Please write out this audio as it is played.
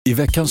I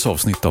veckans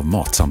avsnitt av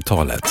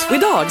Matsamtalet. Och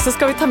idag så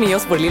ska vi ta med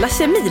oss vår lilla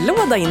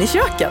kemilåda in i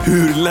köket.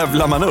 Hur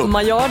levlar man upp?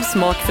 Maillard,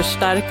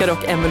 smakförstärkare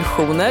och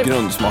emulsioner.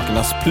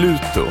 Grundsmakernas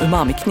Pluto.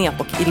 Umami-knep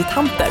och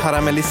irritanter.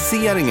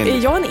 Karamelliseringen.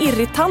 Är jag en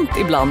irritant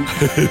ibland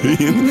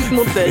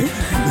mot dig?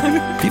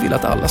 Vi vill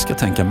att alla ska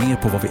tänka mer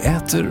på vad vi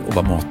äter och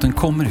var maten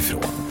kommer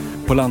ifrån.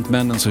 På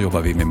Lantmännen så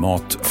jobbar vi med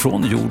mat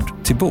från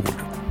jord till bord.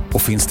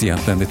 Och finns det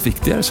egentligen ett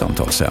viktigare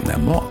samtalsämne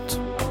än mat?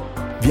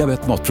 Vi har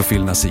bett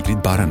matprofilerna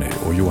Sigrid Barany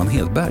och Johan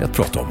Hedberg att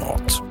prata om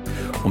mat.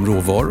 Om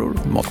råvaror,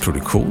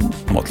 matproduktion,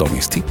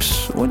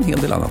 matlagningstips och en hel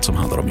del annat som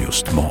handlar om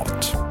just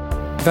mat.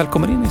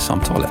 Välkommen in i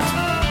samtalet.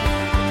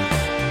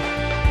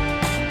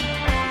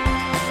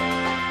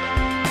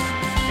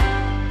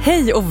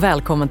 Hej och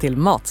välkommen till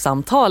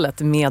Matsamtalet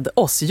med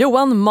oss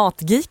Johan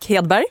Matgeek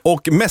Hedberg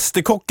och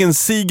mästerkocken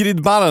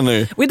Sigrid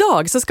Barany. Och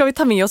idag så ska vi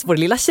ta med oss vår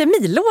lilla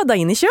kemilåda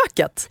in i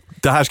köket.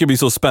 Det här ska bli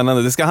så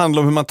spännande. Det ska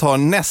handla om hur man tar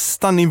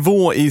nästa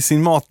nivå i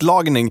sin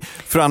matlagning.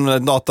 För att använda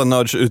ett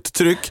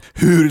datanördsuttryck.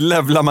 Hur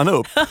levlar man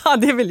upp?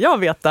 Det vill jag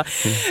veta.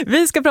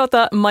 Vi ska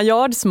prata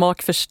Maillard,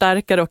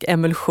 smakförstärkare och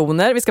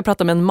emulsioner. Vi ska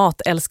prata med en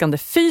matälskande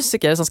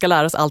fysiker som ska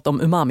lära oss allt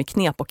om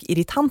umami-knep och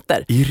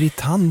irritanter.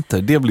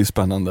 Irritanter, det blir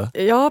spännande.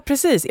 Ja,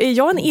 precis. Är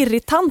jag en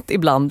irritant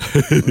ibland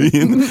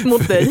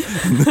mot dig?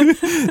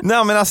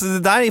 Nej, men alltså det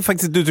där är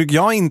faktiskt ett uttryck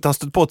jag inte har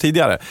stött på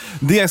tidigare.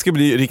 Det ska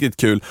bli riktigt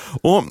kul.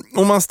 Och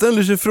om man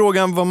ställer sig frågan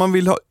vad man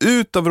vill ha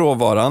ut av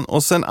råvaran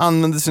och sen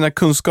använder sina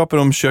kunskaper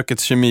om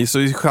kökets kemi, så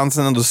är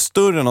chansen ändå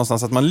större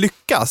någonstans att man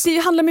lyckas. Det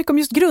handlar mycket om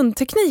just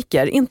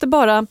grundtekniker, inte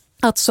bara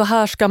att så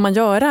här ska man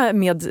göra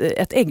med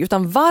ett ägg,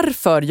 utan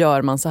varför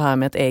gör man så här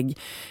med ett ägg?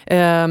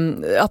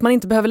 Att man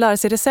inte behöver lära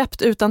sig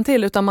recept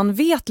utantill, utan man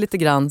vet lite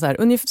grann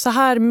så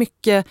här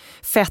mycket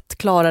fett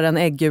klarar en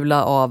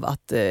äggula av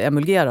att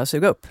emulgera och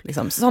suga upp.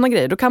 Liksom. Sådana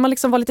grejer. Då kan man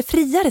liksom vara lite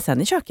friare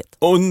sen i köket.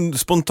 Och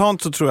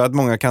spontant så tror jag att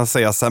många kan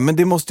säga så här, men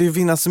det måste ju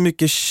finnas så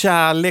mycket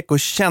kärlek och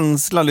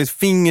känsla, lite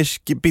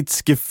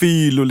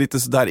fingerspitzgefühl och lite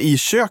sådär i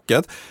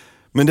köket.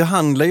 Men det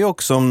handlar ju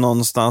också om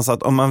någonstans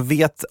att om man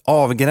vet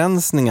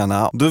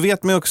avgränsningarna, då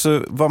vet man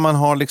också vad man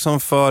har liksom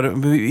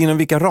inom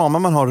vilka ramar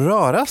man har att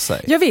röra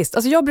sig. Ja visst,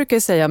 alltså jag brukar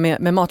ju säga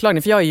med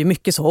matlagning, för jag är ju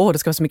mycket så, det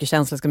ska vara så mycket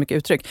känsla, det ska vara mycket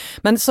uttryck.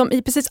 Men som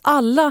i precis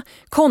alla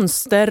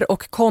konster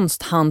och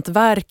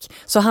konsthantverk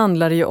så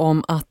handlar det ju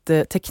om att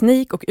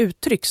teknik och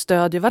uttryck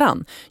stödjer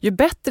varann. Ju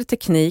bättre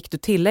teknik du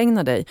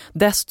tillägnar dig,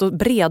 desto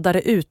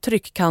bredare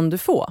uttryck kan du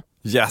få.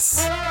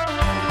 Yes!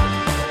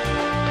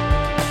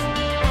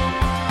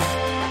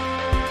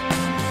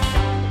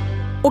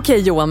 Okej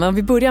Johan, men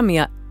vi börjar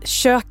med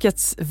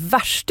kökets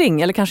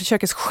värsting, eller kanske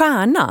kökets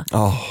stjärna.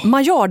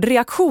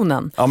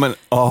 Maillard-reaktionen.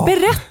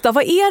 Berätta,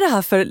 vad är det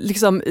här för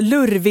liksom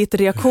lurvigt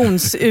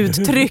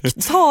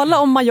reaktionsuttryck? Tala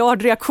om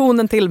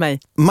Maillard-reaktionen till mig.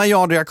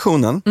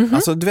 Maillard-reaktionen,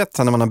 alltså du vet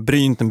när man har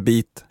brynt en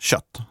bit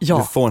kött. Ja.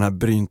 Du får den här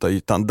brynta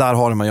ytan. Där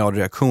har du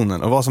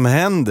Maillard-reaktionen. Och vad som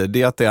händer,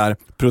 det är att det är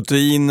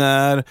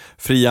proteiner,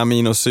 fria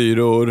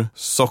aminosyror,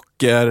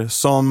 socker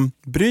som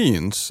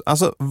bryns.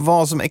 Alltså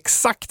vad som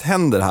exakt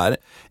händer här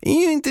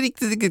är ju inte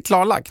riktigt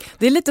klarlagt.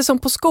 Det är lite som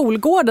på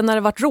skolgården när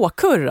det varit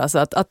råkurr. Alltså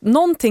att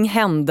någonting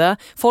hände,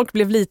 folk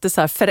blev lite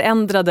så här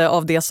förändrade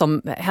av det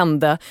som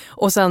hände.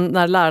 Och sen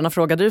när lärarna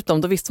frågade ut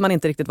dem, då visste man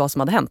inte riktigt vad som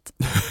hade hänt.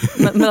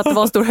 Men att det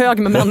var en stor hög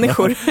med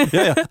människor.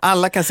 Ja.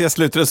 Alla kan se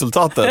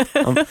slutresultatet.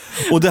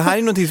 Och det här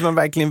är någonting som man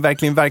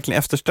verkligen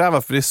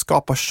eftersträvar, för det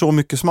skapar så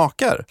mycket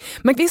smaker.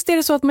 Men visst är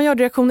det så att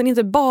Maillard-reaktionen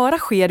inte bara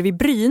sker vid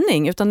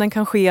bryning, utan den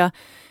kan ske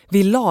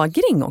vid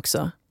lagring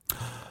också?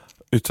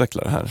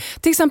 Utveckla det här.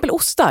 Till exempel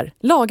ostar,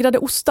 lagrade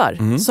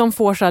ostar som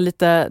får så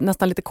här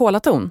nästan lite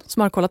kolaton,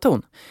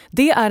 smörkolaton.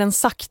 Det är en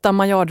sakta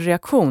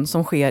Maillard-reaktion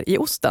som sker i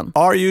osten.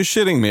 Are you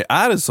shitting me?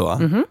 Är det så?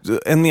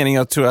 En mening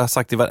jag tror jag har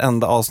sagt i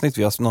varenda avsnitt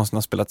vi någonsin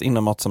har spelat in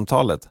om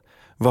Matsamtalet.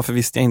 Varför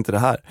visste jag inte det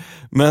här?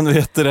 Men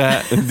vet du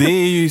det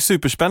är ju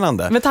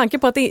superspännande. Med tanke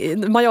på att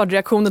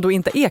Maillard-reaktionen då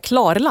inte är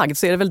klarlagd,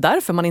 så är det väl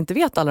därför man inte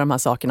vet alla de här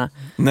sakerna.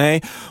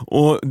 Nej,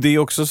 och det är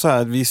också så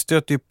här att vi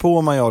stöter ju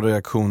på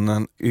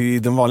Maillard-reaktionen i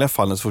de vanliga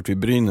fallen så fort vi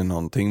bryner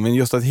någonting. Men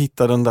just att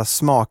hitta den där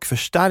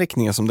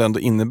smakförstärkningen som det ändå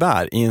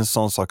innebär i en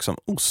sån sak som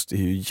ost är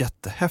ju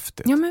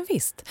jättehäftigt. Ja, men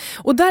visst.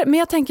 Men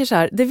jag tänker så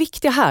här, det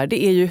viktiga här,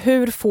 det är ju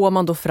hur får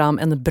man då fram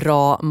en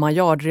bra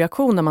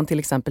Maillard-reaktion när man till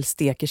exempel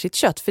steker sitt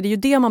kött? För det är ju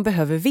det man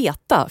behöver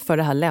veta för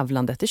det här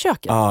levlandet i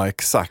köket. Ja,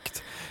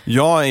 exakt.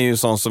 Jag är ju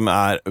sån som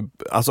är,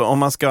 alltså om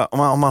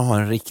man har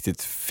en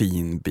riktigt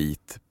fin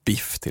bit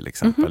biff till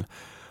exempel.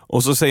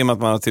 Och så säger man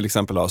att man till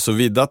exempel har så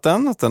viddat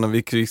den, att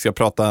vi ska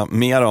prata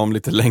mer om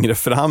lite längre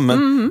fram,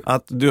 men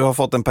att du har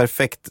fått en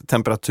perfekt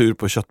temperatur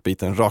på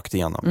köttbiten rakt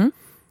igenom.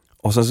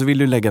 Och sen så vill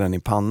du lägga den i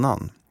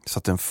pannan så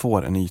att den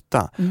får en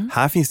yta.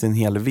 Här finns det en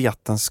hel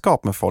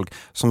vetenskap med folk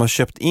som har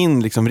köpt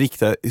in liksom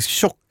riktiga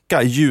tjocka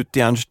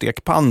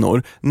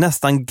gjutjärnstekpannor,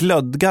 nästan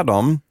glödgar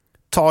dem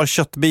tar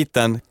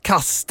köttbiten,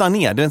 kastar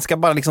ner. Den ska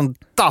bara liksom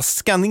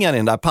daska ner i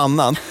den där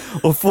pannan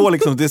och få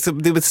liksom,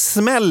 det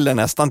smäller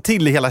nästan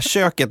till i hela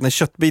köket när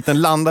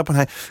köttbiten landar på den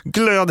här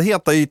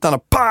glödheta ytan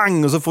och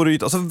pang, och så får du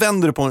ytan och så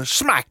vänder du på en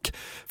smack.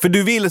 För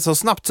du vill så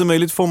snabbt som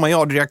möjligt få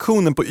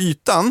Maillard-reaktionen på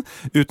ytan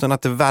utan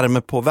att det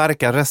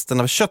värmepåverkar resten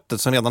av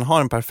köttet som redan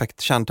har en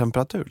perfekt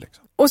kärntemperatur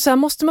liksom. Och sen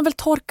måste man väl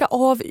torka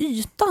av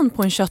ytan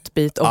på en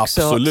köttbit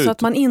också. Absolut. Så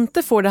att man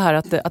inte får det här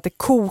att det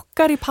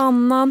kokar i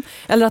pannan.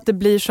 Eller att det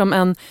blir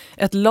som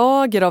ett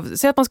lager av...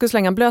 Säg att man skulle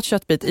slänga en blöt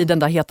köttbit i den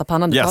där heta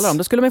pannan du talar om.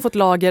 Då skulle man få ett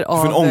lager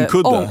av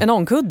en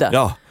ångkudde.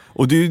 Ja.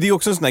 Och det är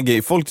också en sån här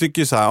grej. Folk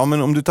tycker ju så här, ja,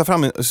 men om du tar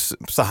fram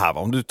så här,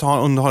 om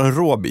du har en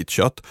rå bit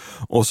kött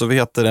och så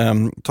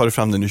tar du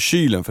fram den i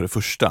kylen för det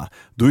första,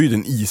 då är ju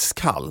den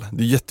iskall.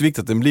 Det är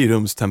jätteviktigt att den blir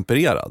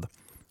rumstempererad.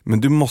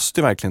 Men du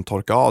måste verkligen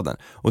torka av den.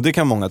 Och det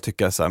kan många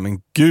tycka så här,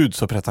 men gud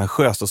så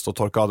pretentiöst att stå och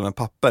torka av den med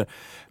papper.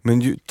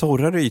 Men ju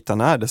torrare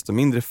ytan är, desto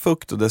mindre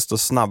fukt och desto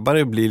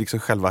snabbare blir liksom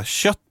själva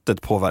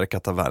köttet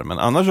påverkat av värmen.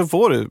 Annars så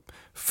får du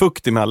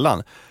fukt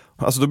emellan.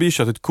 Alltså då blir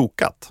köttet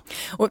kokat.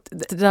 Och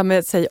det där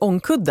med säg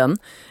ångkudden,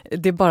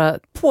 det bara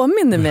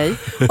påminner mig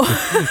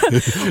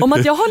om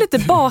att jag har lite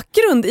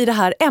bakgrund i det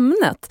här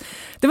ämnet.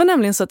 Det var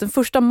nämligen så att den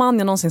första man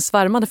jag någonsin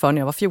svärmade för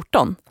när jag var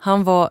 14,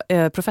 han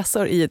var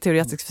professor i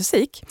teoretisk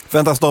fysik.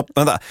 Vänta.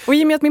 Och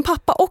i och med att min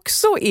pappa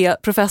också är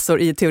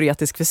professor i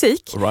teoretisk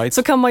fysik,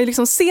 så kan man ju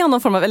liksom se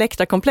någon form av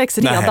elektrakomplex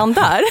redan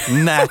där.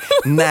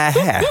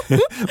 Nej.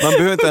 Man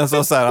behöver inte ens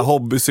vara så här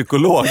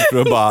hobbypsykolog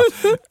för att bara...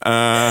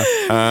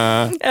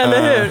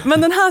 Eller hur?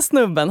 Men den här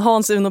snubben,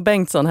 Hans Uno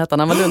Bengtsson hette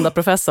han var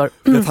Lunda-professor.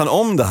 Vet han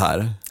om det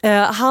här?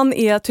 Han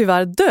är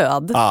tyvärr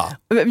död.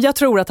 Jag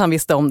tror att han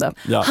visste om det.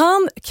 Ja.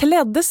 Han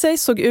klädde sig,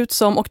 såg ut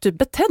som och typ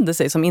betedde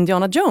sig som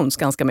Indiana Jones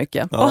ganska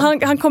mycket. Ja. Och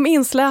han kom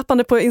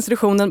insläpande på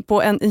institutionen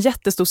på en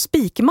jättestor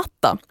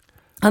spikmatta.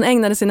 Han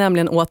ägnade sig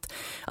nämligen åt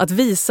att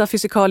visa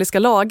fysikaliska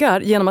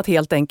lagar genom att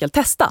helt enkelt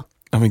testa.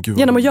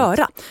 Genom att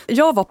göra.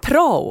 Jag var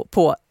prao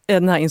på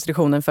den här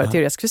institutionen för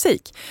teoretisk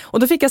fysik. Och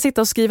då fick jag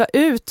sitta och skriva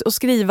ut och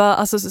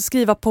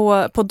skriva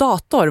på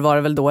dator var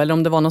det väl då, eller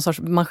om det var någon sorts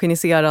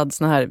maskiniserad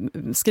sån här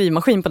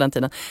skrivmaskin på den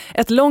tiden.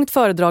 Ett långt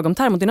föredrag om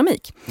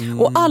termodynamik.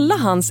 Och alla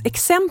hans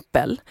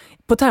exempel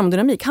på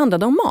termodynamik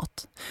handlade om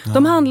mat.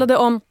 De handlade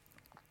om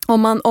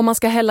man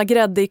ska hälla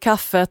grädde i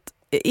kaffet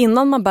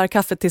innan man bär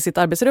kaffet till sitt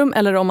arbetsrum,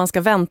 eller om man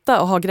ska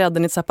vänta och ha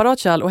grädden i ett separat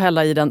kärl och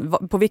hälla i den.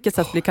 På vilket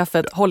sätt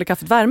håller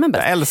kaffet värmen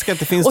bäst? Jag älskar att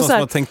det finns någon som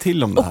har tänkt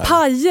till om det här. Och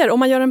pajer, om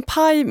man gör en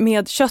paj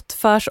med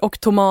köttfärs och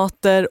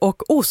tomater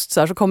och ost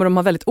så kommer de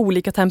ha väldigt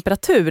olika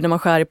temperatur när man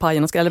skär i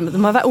pajen. Eller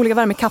de har olika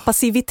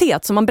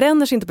värmekapacitet, så man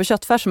bränner sig inte på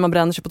köttfärsen, man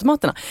bränner sig på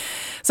tomaterna.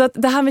 Så att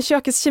det här med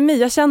kökets kemi,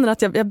 jag känner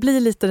att jag blir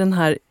lite den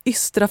här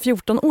ystra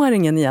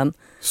 14-åringen igen.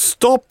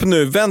 Stopp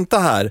nu, vänta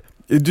här.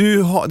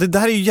 Det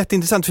där är ju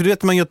jätteintressant, för du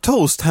vet man gör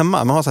toast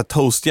hemma. Man har så här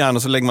toastjärn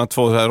och så lägger man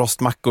 2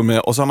 rostmackor med,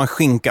 och så har man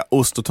skinka,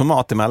 ost och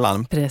tomat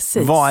emellan.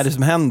 Precis. Vad är det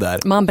som händer?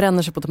 Man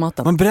bränner sig på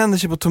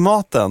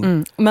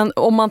tomaten. Men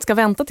om man ska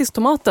vänta tills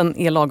tomaten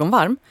är lagom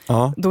varm,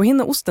 då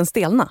hinner osten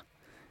stelna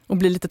och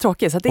bli lite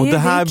tråkig. Så det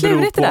är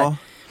klurigt det där.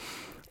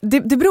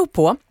 Det beror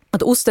på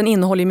att osten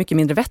innehåller mycket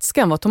mindre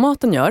vätska än vad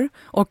tomaten gör.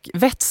 Och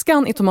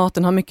vätskan i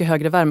tomaten har mycket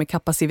högre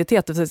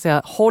värmekapacitet. Det vill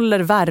säga håller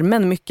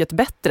värmen mycket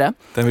bättre.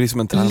 Det är liksom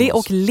en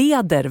och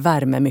leder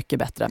värme mycket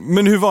bättre.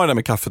 Men hur var det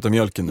med kaffet och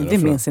mjölken nu? Det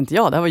minns inte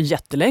jag. Det här var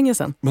jättelänge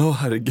sedan.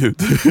 Herregud.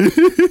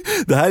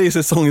 Det här är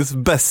säsongens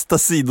bästa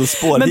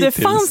sidospår. Men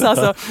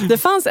det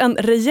fanns en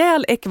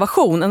rejäl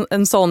ekvation.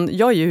 En sån,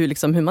 jag är ju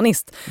liksom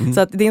humanist.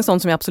 Så att det är en sån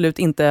som jag absolut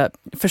inte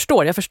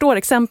förstår. Jag förstår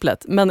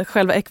exemplet. Men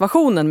själva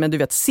ekvationen med du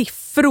vet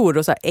siffror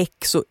och så här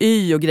x och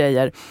y och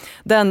grejer,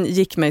 den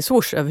gick mig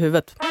swoosh över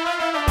huvudet.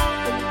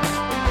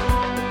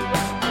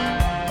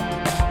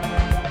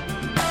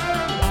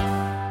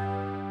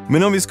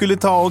 Men om vi skulle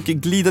ta och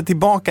glida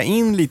tillbaka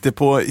in lite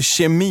på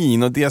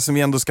kemin och det som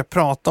vi ändå ska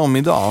prata om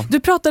idag. Du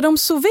pratade om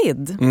sous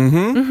vide.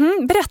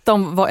 Berätta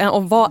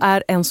om vad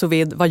är en sous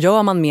vide, vad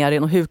gör man med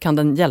den och hur kan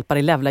den hjälpa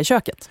dig levla i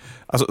köket?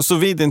 Alltså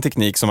sous vide är en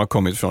teknik som har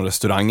kommit från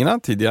restaurangerna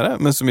tidigare,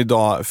 men som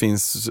idag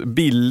finns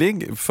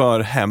billig för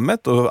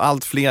hemmet och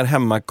allt fler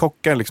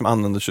hemmakockar liksom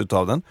använder sig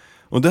av den.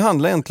 Och det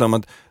handlar egentligen om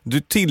att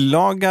du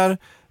tillagar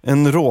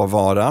en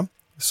råvara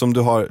som du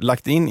har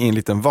lagt in i en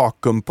liten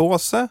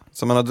vakuumpåse.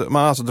 Så man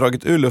har alltså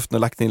dragit ur luften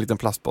och lagt in i en liten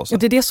plastpåse. Och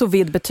det är det sous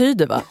vide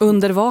betyder, va?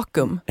 Under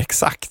vakuum.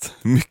 Exakt,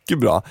 mycket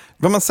bra.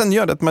 Vad man sen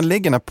gör är att man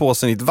lägger den här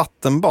påsen i ett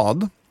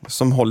vattenbad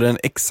som håller en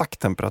exakt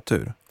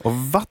temperatur. Och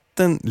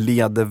vatten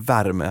leder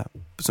värme,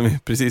 som vi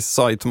precis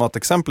sa i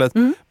tomatexemplet,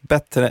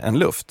 bättre än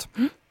luft.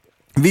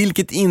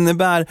 Vilket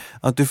innebär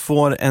att du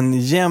får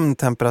en jämn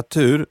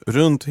temperatur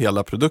runt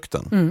hela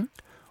produkten.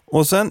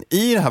 Och sen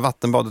i det här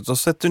vattenbadet så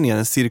sätter du ner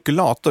en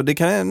cirkulator. Det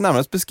kan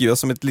närmast beskrivas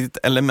som ett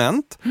litet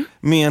element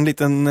med en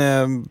liten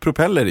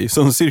propeller i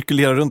som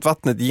cirkulerar runt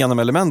vattnet genom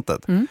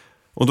elementet.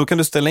 Och då kan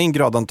du ställa in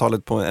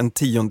gradantalet på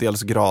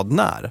 1/10 grad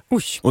när.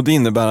 Och det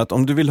innebär att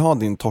om du vill ha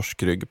din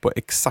torskrygg på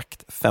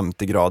exakt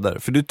 50 grader,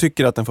 för du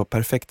tycker att den får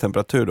perfekt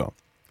temperatur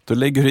då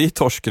lägger du i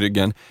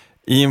torskryggen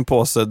i en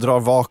påse, drar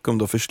vakuum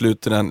då,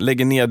 försluter den,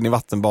 lägger ner den i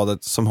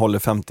vattenbadet som håller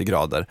 50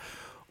 grader.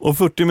 Och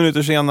 40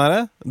 minuter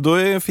senare, då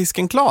är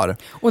fisken klar.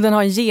 Och den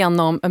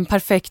har en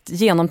perfekt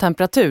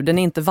genomtemperatur. Den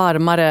är inte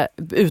varmare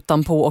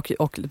utanpå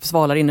och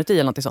svalare inuti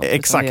eller något sånt.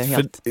 Exakt, det är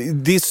helt... för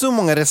det är så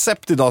många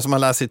recept idag som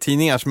man läser i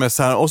tidningar som är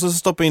så här, och så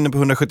stoppar in den på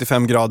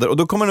 175 grader och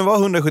då kommer den vara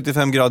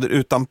 175 grader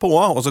utanpå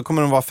och så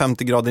kommer den vara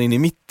 50 grader in i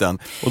mitten.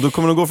 Och då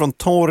kommer den gå från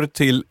torr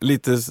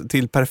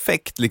till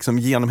perfekt liksom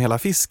genom hela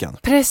fisken.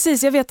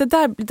 Precis, jag vet, det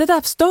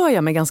där stör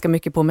jag mig ganska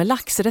mycket på med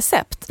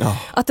laxrecept. Ja.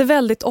 Att det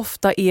väldigt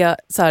ofta är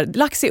så här,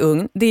 lax i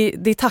ugn,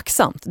 det är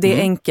tacksamt, det är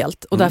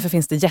enkelt och därför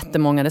finns det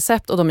jättemånga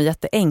recept och de är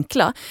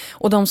jätteenkla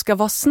och de ska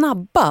vara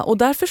snabba och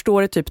därför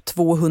står det typ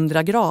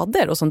 200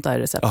 grader och sånt där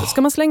recept.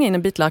 Ska man slänga in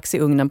en bit lax i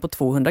ugnen på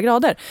 200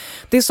 grader.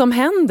 Det som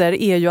händer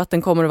är ju att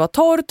den kommer att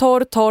vara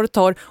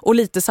torr och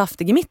lite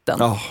saftig i mitten.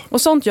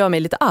 Och sånt gör mig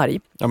lite arg.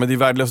 Ja, men det är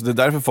värdelöst. Det är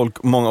därför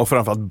folk, många och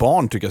framförallt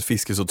barn tycker att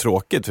fisk är så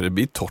tråkigt för det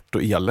blir torrt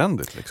och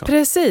eländigt liksom.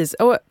 Precis,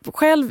 och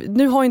själv,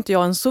 nu har inte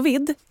jag en sous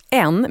vide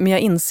än, men jag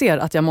inser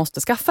att jag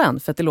måste skaffa en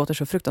för att det låter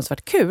så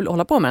fruktansvärt kul att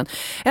hålla på med den.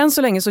 Än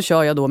så länge så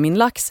kör jag då min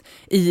lax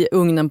i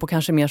ugnen på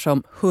kanske mer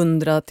som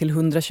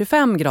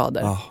 100-125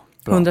 grader.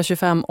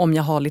 125 om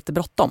jag har lite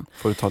bråttom.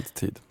 Får det ta lite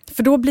tid.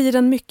 För då blir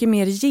den mycket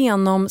mer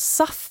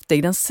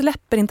genomsaftig. Den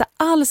släpper inte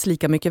alls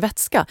lika mycket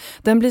vätska.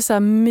 Den blir så här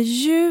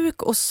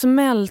mjuk och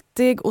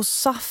smältig och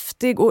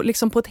saftig och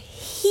liksom på ett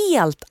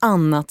helt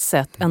annat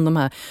sätt än de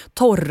här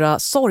torra,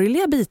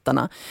 sorgliga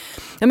bitarna.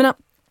 Jag menar,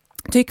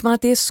 tycker man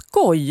att det är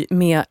skoj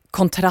med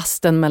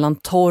kontrasten mellan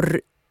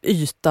torr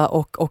yta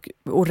och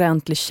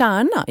ordentlig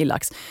kärna i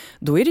lax,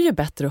 då är det ju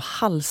bättre att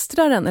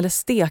halstra den eller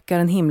steka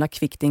den himla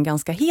kvickt i en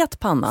ganska het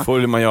panna.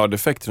 Får man göra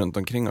defekt runt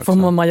omkring också?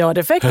 Får man göra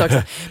defekt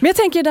också. Men jag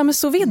tänker ju där med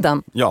sous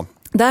viden. Ja.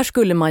 Där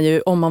skulle man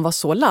ju, om man var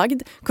så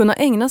lagd, kunna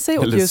ägna sig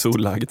åt eller just... så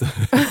lagd.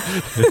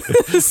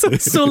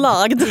 så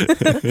lagd.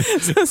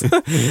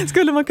 så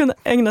skulle man kunna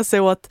ägna sig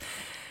åt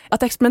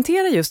att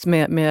experimentera just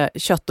med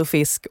kött och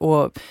fisk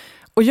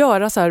och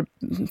göra så här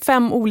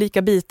 5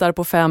 olika bitar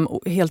på 5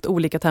 helt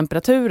olika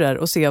temperaturer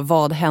och se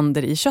vad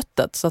händer i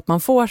köttet. Så att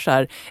man får så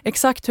här,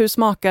 exakt hur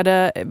smakar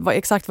det,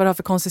 exakt vad det har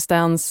för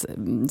konsistens,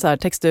 så här,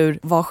 textur,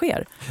 vad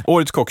sker?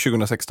 Årets kock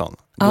 2016.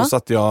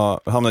 Då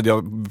hamnade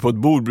jag på ett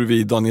bord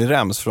bredvid Daniel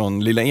Rems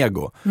från Lilla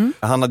Ego.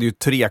 Han hade ju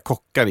 3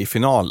 kockar i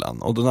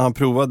finalen. Och då när han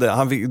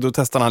provade, då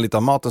testade han lite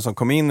av maten som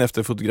kom in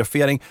efter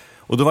fotografering.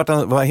 Och då helt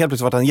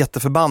plötsligt var han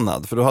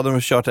jätteförbannad. För då hade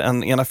de kört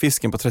ena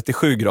fisken på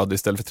 37 grader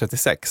istället för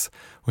 36.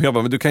 Och jag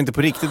bara, men du kan inte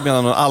på riktigt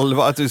mena någon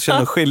allvar att du känner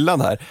en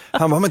skillnad här.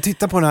 Han bara, men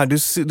titta på den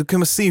här. Du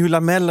kan se hur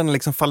lamellerna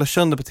liksom faller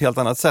sönder på ett helt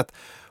annat sätt.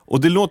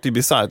 Och det låter ju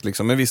bisarrt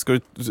liksom. Men visst, ska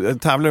du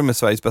tävla med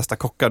Sveriges bästa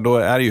kockar, då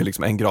är det ju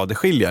liksom 1 grad det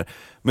skiljer.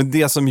 Men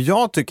det som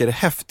jag tycker är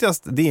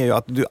häftigast, det är ju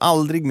att du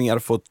aldrig mer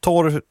får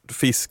torr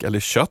fisk eller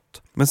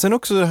kött. Men sen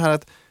också det här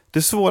att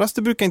det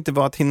svåraste brukar inte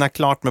vara att hinna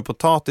klart med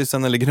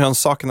potatisen eller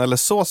grönsakerna eller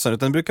såsen,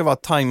 utan det brukar vara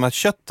att tajma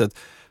köttet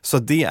så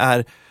att det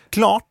är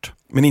klart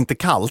men inte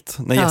kallt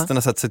när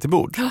gästerna sätter sig till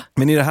bord.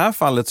 Men i det här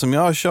fallet som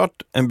jag har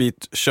kört en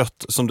bit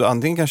kött som du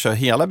antingen kan köra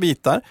hela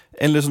bitar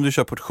eller som du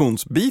kör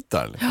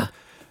portionsbitar liksom.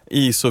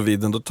 I sous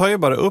viden, då tar jag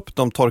bara upp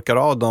dem, torkar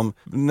av dem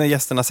när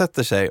gästerna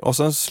sätter sig och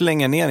sen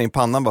slänger ner i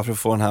pannan bara för att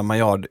få den här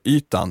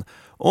maillardytan.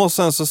 Och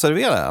sen så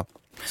serverar jag.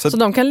 Så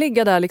de kan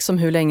ligga där liksom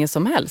hur länge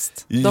som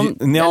helst?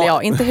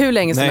 Inte hur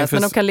länge som helst,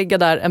 men de kan ligga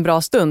där en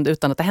bra stund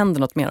utan att det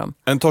händer något med dem.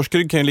 En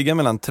torskrygg kan ju ligga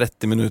mellan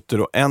 30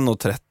 minuter och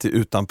 1:30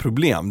 utan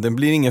problem. Den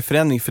blir ingen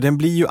förändring, för den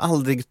blir ju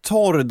aldrig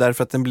torr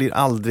därför att den blir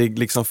aldrig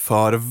liksom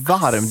för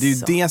varm. Det är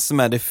ju det som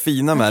är det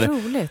fina med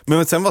det.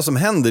 Men sen vad som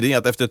händer är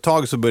att efter ett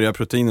tag så börjar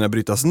proteinerna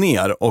brytas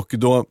ner och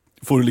då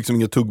får du liksom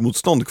inget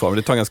tuggmotstånd kvar.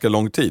 Det tar ganska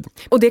lång tid.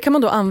 Och det kan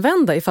man då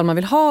använda ifall man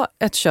vill ha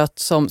ett kött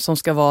som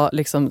ska vara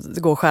liksom,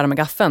 gå och skära med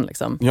gaffeln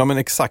liksom. Ja, men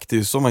exakt, det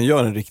är så man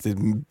gör en riktigt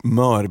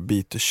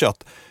mörbit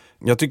kött.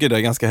 Jag tycker det är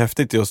ganska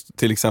häftigt just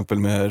till exempel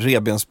med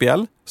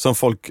revbensspjäll som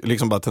folk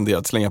liksom bara tenderar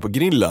att slänga på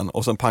grillen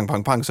och sen pang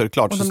pang pang så är det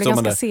klart. Och så de blir står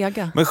man ganska där.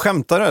 sega. Men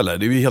skämtar du eller?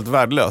 Det är ju helt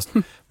värdelöst.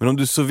 Men om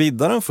du sous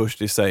vidar dem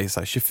först i sig så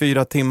här,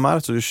 24 timmar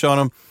så du kör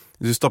dem,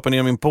 du stoppar ner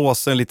dem i en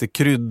påse, lite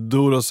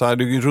kryddor och så här,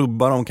 du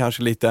rubbar dem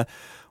kanske lite.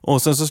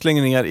 Och sen så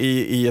slänger ner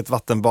i ett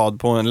vattenbad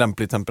på en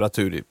lämplig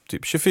temperatur i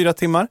typ 24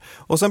 timmar.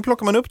 Och sen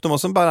plockar man upp dem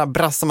och sen bara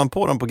brassar man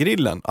på dem på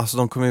grillen. Alltså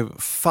de kommer ju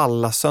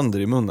falla sönder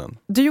i munnen.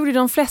 Du gjorde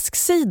en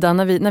fläsksida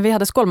när vi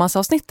hade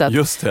skålmansavsnittet.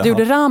 Just det. Du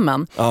gjorde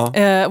ramen. Ja.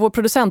 Vår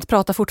producent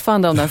pratar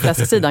fortfarande om den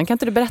fläsksidan. Kan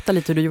inte du berätta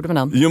lite hur du gjorde med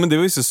den? Jo, men det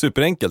var ju så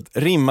superenkelt.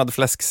 Rimmad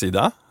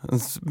fläsksida. En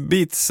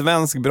bit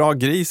svensk bra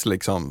gris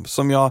liksom.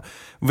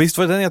 Visst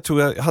var det den jag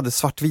tror jag hade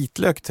svart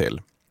vitlök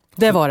till.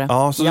 Det var det.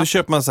 Ja, så då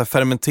köper man så här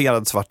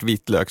fermenterad svart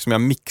vitlök som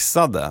jag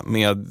mixade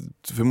med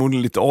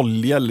förmodligen lite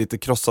olja, lite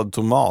krossad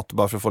tomat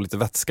bara för att få lite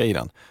vätska i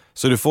den.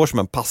 Så du får som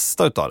en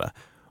pasta utav det.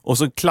 Och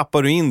så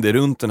klappar du in det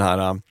runt den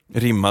här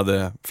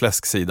rimmade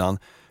fläsksidan.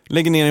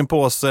 Lägger ner en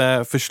påse,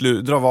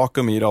 drar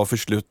vakuum i det och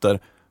försluter.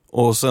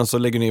 Och sen så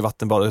lägger du i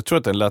vattenbad. Jag tror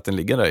att den lät den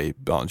ligga där i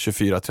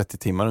 24-30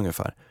 timmar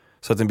ungefär.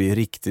 Så att den blir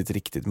riktigt,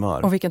 riktigt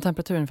mör. Och vilken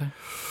temperatur ungefär?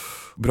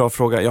 Bra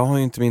fråga. Jag har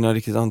ju inte mina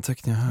riktigt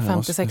anteckningar här.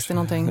 50-60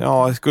 någonting.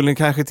 Ja, jag skulle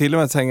kanske till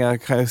och med tänka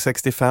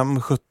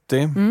 65-70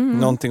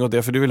 någonting åt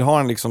det. För du vill ha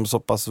en liksom så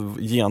pass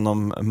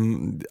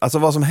alltså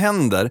vad som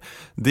händer,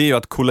 det är ju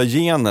att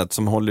kollagenet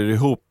som håller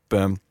ihop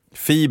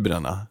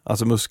fibrerna,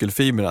 alltså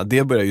muskelfibrerna,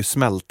 det börjar ju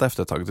smälta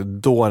efter ett tag. Det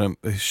är då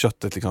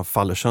köttet liksom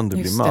faller sönder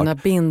och blir mört. När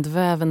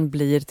bindväven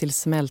blir till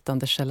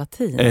smältande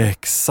gelatin.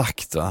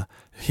 Exakt, va?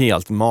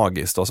 Helt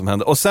magiskt vad som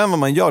händer. Och sen vad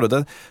man gör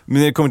då,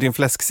 när det kommer till en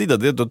fläsksida,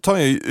 då tar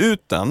jag ju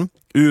ut den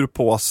ur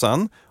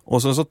påsen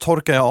och sen så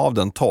torkar jag av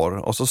den torr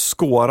och så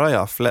skårar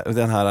jag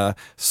den här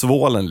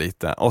svålen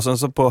lite och sen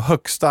så på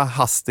högsta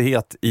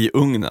hastighet i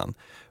ugnen,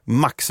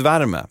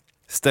 maxvärme,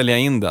 ställer jag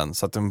in den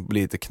så att den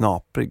blir lite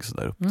knaprig så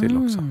där upp till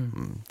också.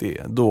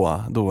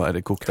 Då är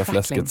det kokta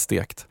fläsket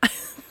stekt.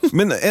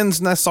 Men en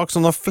sån här sak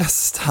som de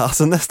flesta,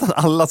 alltså nästan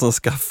alla som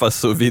skaffar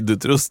sous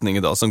vide-utrustning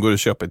idag, som går att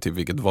köpa i typ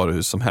vilket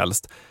varuhus som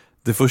helst,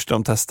 det första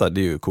de testar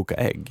det är ju att koka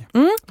ägg.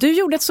 Du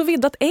gjorde ett sous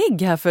vide-at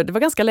ägg här för det var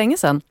ganska länge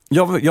sedan.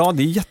 Ja,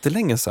 det är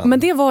jättelänge sedan. Men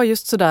det var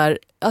just sådär,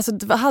 alltså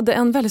det hade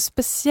en väldigt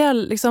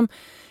speciell liksom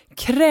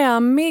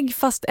krämig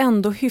fast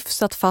ändå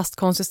hyfsat fast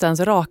konsistens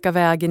raka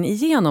vägen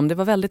igenom. Det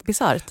var väldigt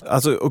bizarrt.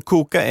 Alltså att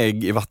koka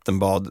ägg i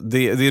vattenbad,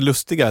 det är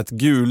lustiga att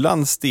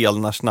gulan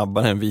stelnar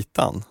snabbare än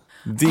vitan.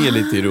 Det är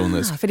lite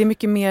ironiskt. För det är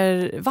mycket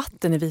mer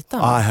vatten i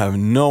vitan. I have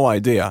no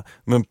idea.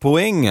 Men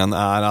poängen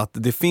är att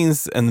det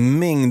finns en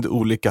mängd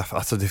olika,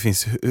 alltså det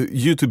finns,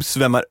 YouTube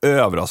svämmar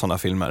över av sådana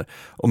filmer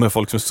och med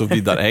folk som sous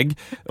vidar ägg.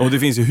 Och det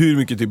finns ju hur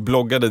mycket typ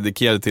bloggar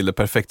dedikerade till det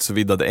perfekt sous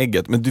vidade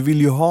ägget. Men du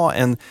vill ju ha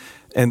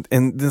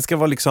den ska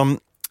vara liksom,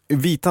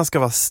 vitan ska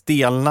vara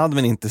stelnad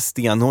men inte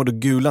stenhård, och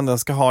gulan den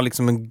ska ha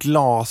liksom en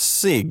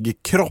glasig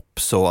kropp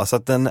så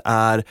att den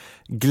är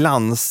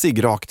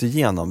glansig rakt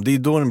igenom. Det är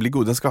då den blir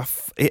god.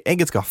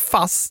 Ägget ska vara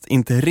fast,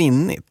 inte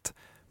rinnigt,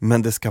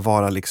 men det ska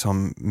vara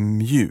liksom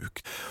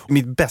mjuk.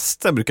 Mitt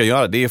bästa jag brukar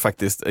göra, det är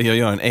faktiskt, jag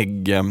gör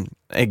en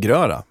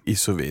äggröra i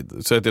sous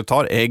vide. Så att jag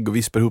tar ägg och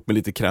vispar ihop med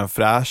lite crème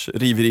fraîche,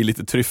 river i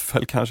lite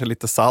tryffel, kanske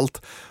lite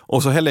salt.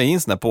 Och så häller jag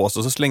in sån här påse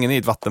och så slänger jag i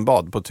ett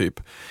vattenbad på typ,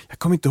 jag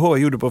kommer inte ihåg vad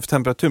jag gjorde på för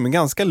temperatur, men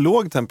ganska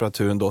låg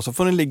temperatur ändå. Så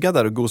får den ligga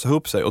där och gosa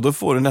ihop sig och då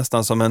får du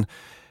nästan som en,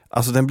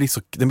 alltså den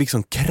blir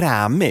så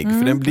krämig,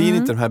 för den blir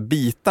inte de här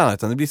bitarna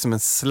utan det blir som en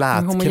slät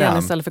kräm. Homogen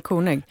istället för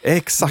kornig.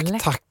 Exakt,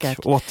 Läckert. tack.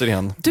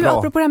 Återigen. Du, bra.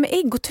 apropå det här med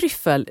ägg och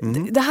tryffel.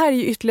 Det här är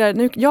ju ytterligare,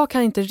 nu, jag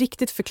kan inte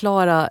riktigt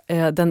förklara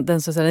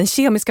den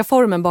kemiska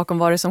formen bakom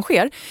vad det som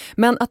sker.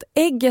 Men att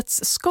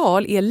äggets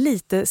skal är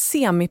lite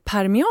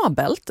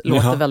semipermeabelt,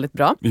 låter väldigt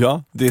bra.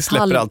 Ja, det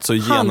släpper alltså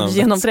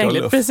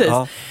genomträngligt, precis.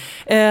 Ja.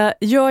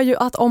 Gör ju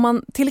att om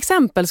man till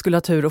exempel skulle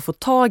ha tur att få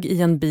tag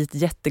i en bit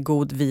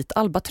jättegod vit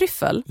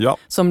albatryffel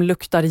som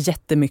luktar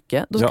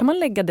jättemycket, då ska man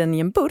lägga den i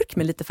en burk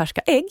med lite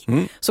färska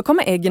ägg, så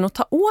kommer äggen att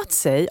ta åt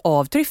sig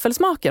av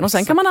tryffelsmaken och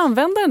sen kan man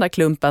använda den där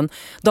klumpen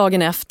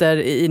dagen efter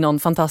i någon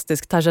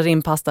fantastisk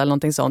tajarinpasta eller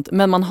någonting sånt,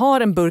 men man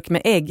har en burk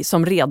med ägg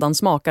som redan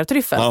smakar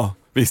tryffel. Ja.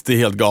 Visst, det är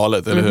helt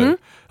galet, eller hur?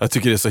 Jag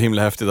tycker det är så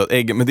himla häftigt att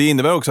ägg, men det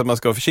innebär också att man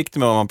ska vara försiktig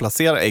med var man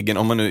placerar äggen,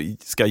 om man nu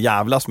ska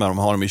jävlas med dem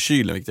och ha dem i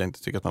kylen, vilket jag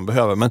inte tycker att man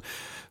behöver, men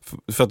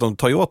för att de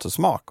tar ju åt sig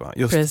smak. Va?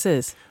 Just.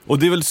 Precis. Och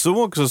det är väl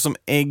så också som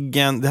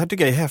äggen, det här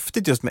tycker jag är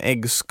häftigt just med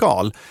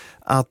äggskal,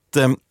 att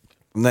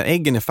när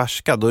äggen är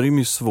färska då är de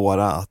ju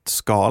svåra att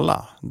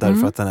skala,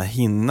 därför att den här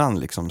hinnan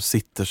liksom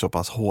sitter så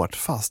pass hårt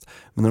fast.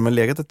 Men när de har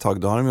legat ett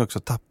tag då har de ju också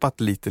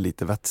tappat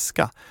lite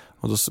vätska.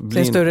 Och då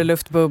blir det är större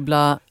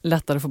luftbubbla,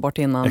 lättare att få bort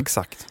hinnan.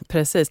 Exakt.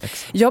 Precis.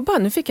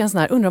 Nu fick jag en sån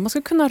här, undrar om man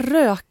skulle kunna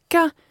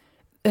röka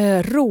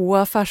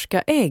råa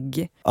färska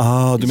ägg.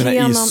 Du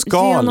menar i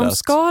skalet? Genom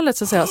skalet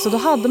så att säga. Så då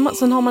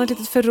sen har man ett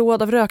litet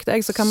förråd av rökta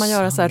ägg, så kan man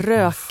göra så här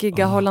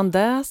rökiga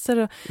hollandaise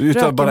och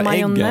rökig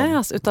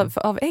majonnäs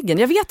av äggen.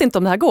 Jag vet inte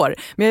om det här går,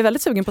 men jag är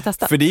väldigt sugen på att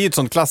testa. För det är ju ett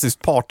sånt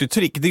klassiskt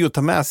partytrick, det är ju att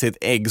ta med sig ett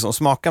ägg som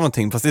smakar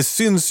någonting, fast det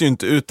syns ju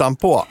inte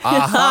utanpå.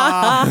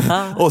 Aha!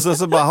 Och sen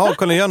så bara,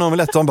 kolla, jag gör en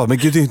omelett, och han bara, men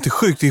gud, det är inte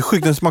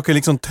sjukt, den smakar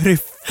liksom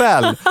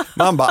tryffel.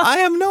 Man bara,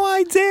 I have no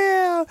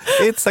idea,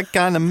 it's a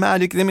kind of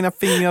magic, det är mina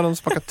fingrar, de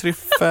smakar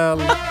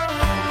tryffel.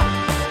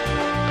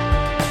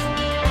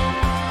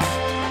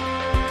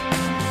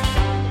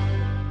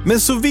 Men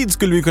sous vide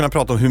skulle vi kunna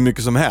prata om hur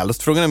mycket som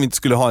helst. Frågan är om vi inte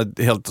skulle ha ett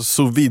helt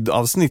sous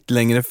vide-avsnitt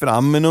längre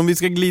fram. Men om vi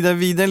ska glida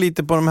vidare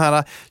lite på de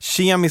här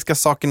kemiska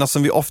sakerna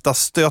som vi ofta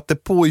stöter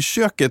på i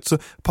köket, så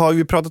har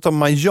vi pratat om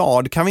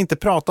Maillard. Kan vi inte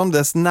prata om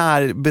dess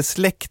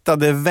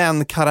närbesläktade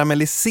vän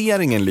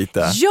karamelliseringen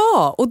lite?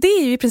 Ja, och det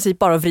är ju i princip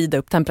bara att vrida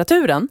upp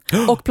temperaturen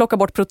och plocka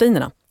bort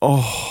proteinerna.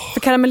 För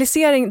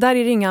karamellisering, där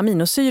är det inga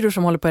aminosyror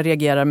som håller på att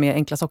reagera med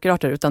enkla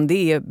sockerarter, utan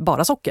det är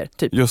bara socker,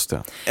 typ. Just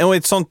det. Och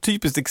ett sånt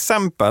typiskt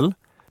exempel,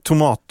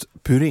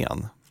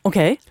 tomatpurén.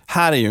 Okej.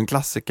 Här är ju en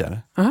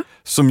klassiker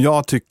som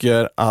jag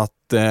tycker att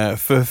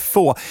för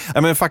få...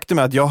 Men faktum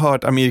är att jag har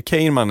hört Amir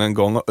Kairman en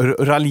gång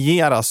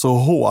raljera så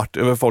hårt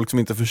över folk som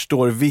inte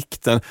förstår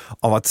vikten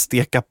av att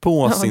steka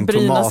på sin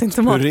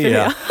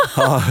tomatpuré.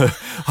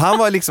 Han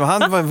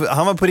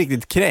var på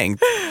riktigt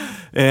kränkt.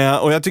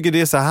 Och jag tycker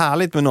det är så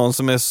härligt med någon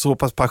som är så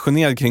pass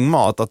passionerad kring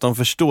mat att de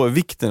förstår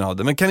vikten av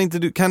det. Men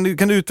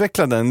kan du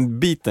utveckla den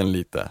biten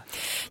lite?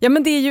 Ja,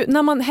 men det är ju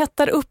när man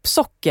hettar upp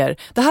socker.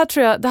 Det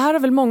här har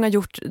väl många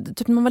gjort,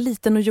 typ när man var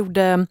liten och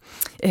gjorde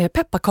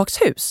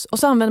pepparkakshus. Och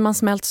så använder man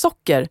smält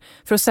socker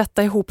för att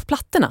sätta ihop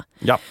plattorna.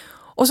 Ja.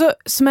 Och så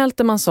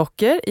smälter man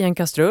socker i en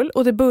kastrull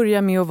och det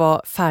börjar med att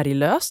vara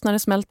färglöst när det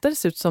smälter. Det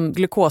ser ut som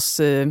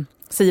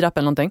glukossirap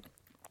eller någonting.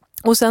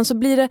 Och sen så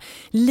blir det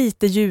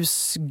lite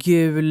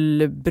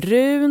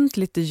ljusgulbrunt,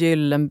 lite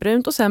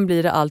gyllenbrunt och sen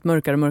blir det allt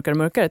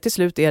mörkare. Till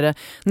slut är det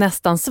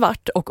nästan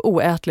svart och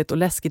oätligt och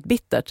läskigt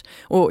bittert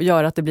och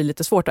gör att det blir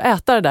lite svårt att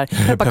äta det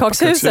där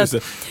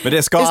pepparkakshuset. Men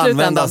det ska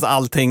användas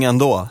allting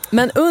ändå.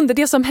 Men under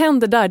det som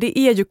händer där, det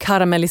är ju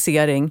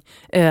karamellisering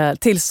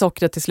till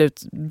sockret till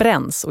slut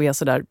bränns och är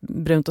sådär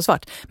brunt och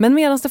svart. Men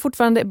medan det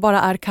fortfarande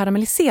bara är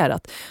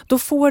karamelliserat, då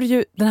får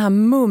ju den här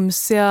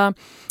mumsiga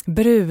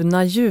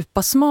bruna,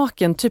 djupa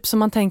smaken, typ som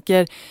man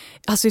tänker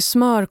alltså i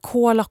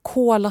smörkola,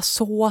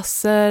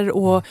 kolasåser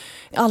och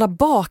alla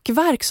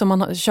bakverk som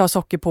man kör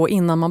socker på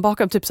innan man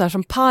bakar. Typ så här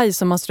som paj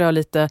som man strör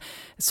lite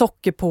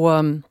socker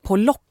på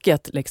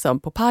locket liksom,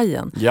 på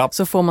pajen. Japp.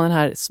 Så får man den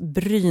här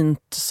brynt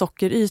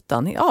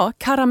sockerytan. Ja,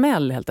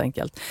 karamell helt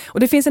enkelt. Och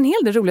det finns en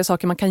hel del roliga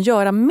saker man kan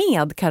göra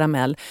med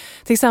karamell.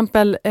 Till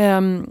exempel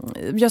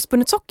just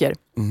spunnet socker.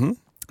 Mhm.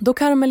 Då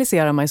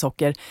karamelliserar man i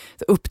socker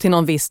upp till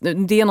någon viss,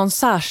 det är någon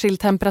särskild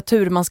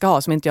temperatur man ska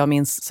ha som inte jag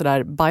minns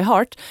sådär by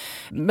heart.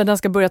 Men den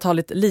ska börja ta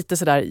lite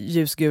sådär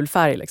ljusgul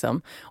färg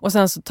liksom. Och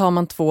sen så tar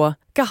man 2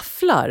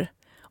 gafflar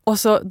och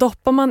så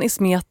doppar man i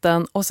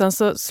smeten och sen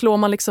så slår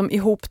man liksom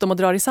ihop dem och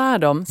drar isär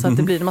dem så att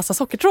det blir en massa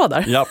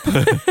sockertrådar. Japp.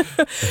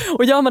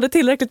 Och gör man det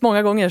tillräckligt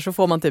många gånger så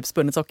får man typ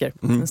spunnet socker.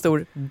 En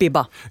stor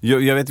bibba.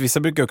 Jag vet, vissa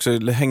brukar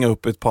också hänga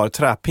upp ett par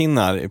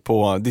träpinnar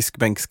på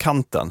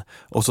diskbänkskanten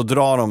och så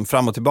drar de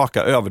fram och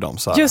tillbaka över dem.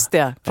 Så här. Just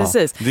det,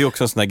 precis. Ja, det är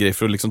också en sån här grej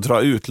för att liksom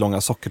dra ut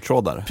långa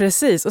sockertrådar.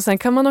 Precis, och sen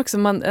kan man också,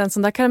 en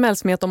sån där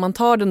karamellsmet, om man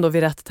tar den då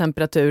vid rätt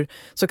temperatur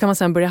så kan man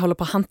sen börja hålla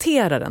på att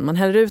hantera den. Man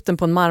häller ut den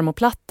på en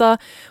marmorplatta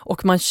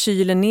och man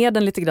kyler ner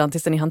den lite grann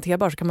tills den är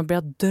hanterbar, så kan man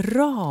börja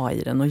dra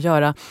i den och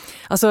göra,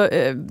 alltså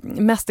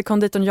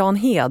mästerkonditorn Jan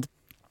Hed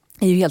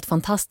är ju helt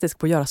fantastisk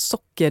på att göra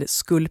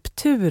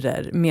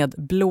sockerskulpturer med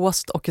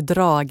blåst och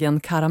dragen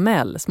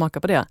karamell. Smaka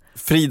på det.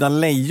 Frida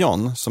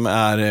Lejon som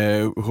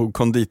är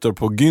konditor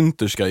på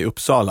Günterska i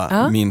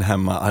Uppsala, min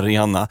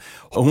hemmaarena.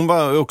 Hon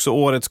var också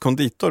årets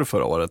konditor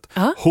förra året.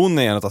 Hon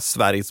är en av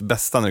Sveriges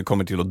bästa när det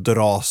kommer till att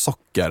dra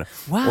socker.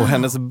 Wow. Och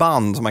hennes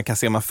band som man kan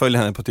se, man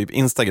följer henne på typ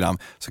Instagram,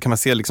 så kan man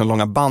se liksom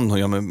långa band hon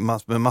gör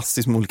med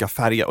massvis med olika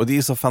färger. Och det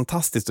är så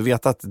fantastiskt att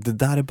veta att det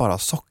där är bara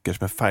socker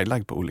som är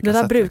färglagd på olika sätt.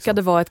 Det där brukade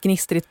liksom vara ett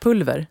gnistrigt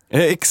pulver.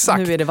 Exakt.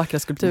 Nu är det vackra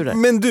skulpturer.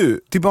 Men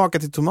du, tillbaka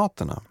till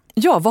tomaterna.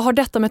 Ja, vad har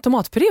detta med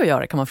tomatpuré att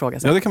göra kan man fråga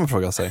sig. Ja, det kan man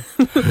fråga sig.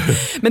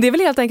 Men det är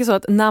väl helt enkelt så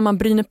att när man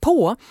bryner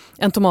på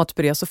en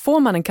tomatpuré så får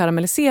man en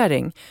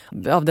karamellisering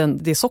av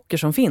det socker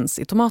som finns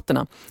i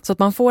tomaterna. Så att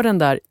man får den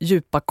där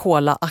djupa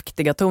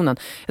kola-aktiga tonen.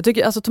 Jag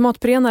tycker alltså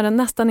tomatpurén när den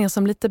nästan är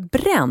som lite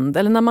bränd.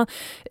 Eller när man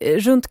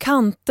runt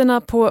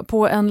kanterna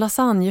på en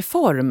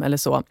lasagneform eller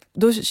så.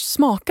 Då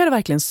smakar det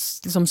verkligen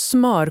som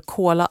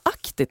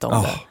smörkola-aktigt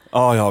om det.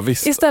 Ja,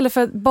 visst. Istället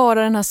för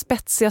bara den här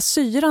spetsiga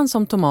syran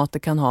som tomater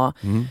kan ha.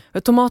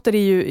 Tomater är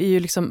ju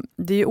liksom,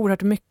 det är ju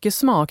oerhört mycket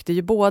smak. Det är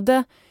ju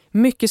både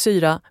mycket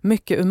syra,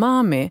 mycket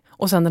umami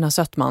och sen den här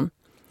sötman.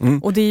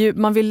 Och det är ju,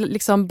 man vill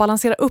liksom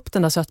balansera upp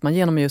den där sötman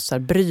genom att just så här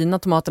bryna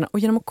tomaterna och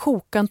genom att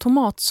koka en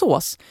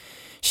tomatsås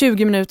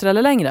 20 minuter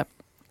eller längre.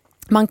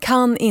 Man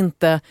kan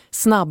inte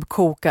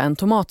snabbkoka en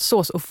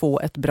tomatsås och få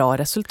ett bra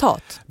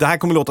resultat. Det här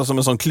kommer låta som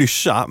en sån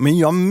klyscha, men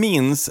jag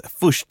minns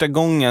första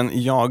gången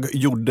jag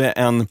gjorde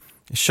en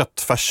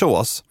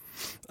köttfärssås.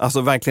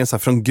 Alltså verkligen så här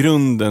från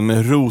grunden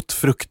med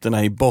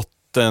rotfrukterna i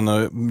botten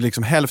och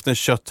liksom hälften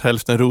kött,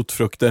 hälften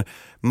rotfrukter,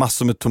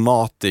 massor med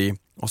tomat i.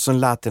 Och så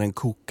lät jag den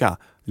koka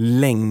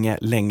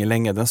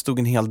länge. Den stod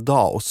en hel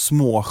dag och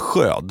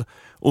småsköd.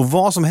 Och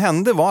vad som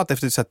hände var att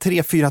efter så här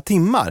 3-4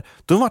 timmar,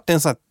 då var det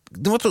en så här,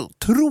 det var en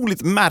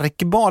otroligt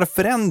märkbar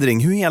förändring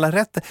hur hela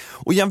rätten.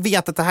 Och jag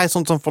vet att det här är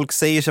sånt som folk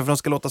säger sig för att de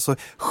ska låta så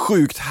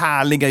sjukt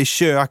härliga i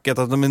köket,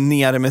 att de är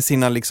nere med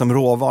sina liksom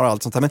råvaror och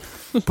allt sånt här.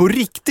 Men på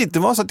riktigt, det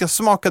var så att jag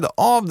smakade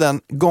av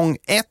den gång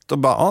 1 och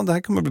bara, det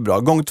här kommer bli bra.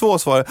 Gång 2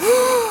 så var det,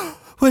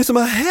 vad är det som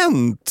har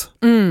hänt?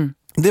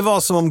 Det var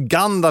som om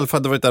Gandalf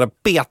hade varit där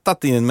och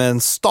petat in med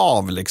en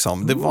stav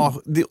liksom.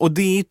 Och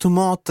det är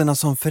tomaterna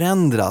som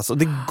förändras. Och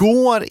det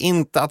går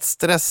inte att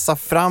stressa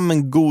fram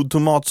en god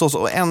tomatsås.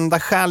 Och enda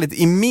skälet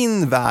i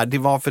min värld, det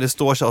var för det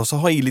står så och så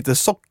har i lite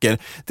socker.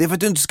 Det är för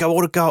att du inte ska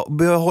orka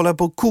börja hålla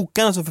på och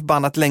koka den så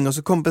förbannat länge. Och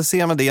så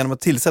kompenserar man det genom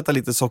att tillsätta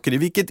lite socker i,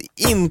 vilket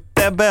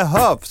inte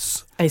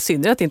behövs. I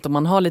synnerhet inte om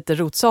man har lite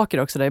rotsaker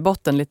också där i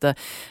botten. Lite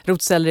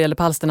rotselleri eller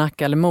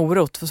palsternacka eller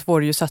morot. Så får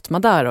du ju sötma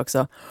där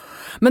också.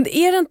 Men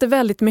är det inte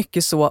väldigt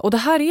mycket så, och det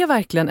här är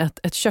verkligen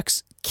ett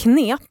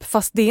köksknep,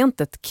 fast det är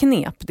inte ett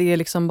knep, det är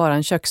liksom bara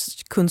en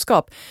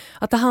kökskunskap,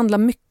 att det handlar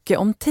mycket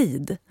om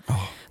tid.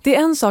 Det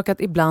är en sak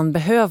att ibland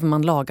behöver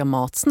man laga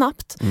mat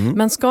snabbt.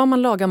 Men ska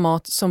man laga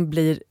mat som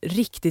blir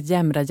riktigt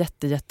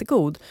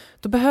jättegod,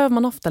 då behöver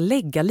man ofta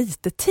lägga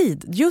lite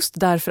tid. Just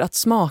därför att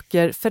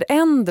smaker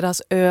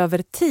förändras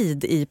över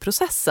tid i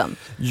processen.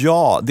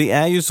 Ja, det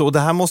är ju så. Det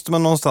här måste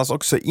man någonstans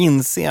också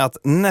inse, att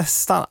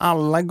nästan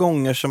alla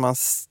gånger som man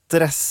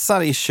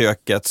stressar i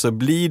köket så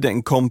blir det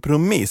en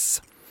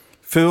kompromiss.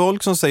 För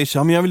folk som säger så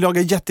här, men jag vill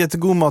laga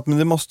jättegod mat men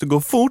det måste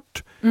gå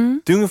fort.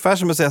 Det är ungefär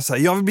som att säga så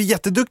här, jag vill bli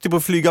jätteduktig på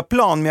att flyga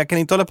plan men jag kan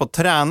inte hålla på att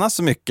träna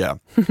så mycket.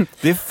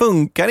 Det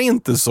funkar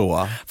inte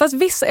så. Fast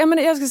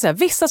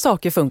vissa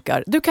saker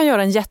funkar. Du kan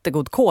göra en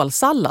jättegod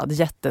kålsallad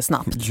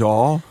jättesnabbt.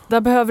 Ja.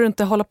 Där behöver du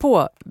inte hålla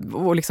på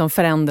och liksom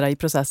förändra i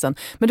processen.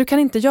 Men du kan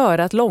inte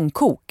göra ett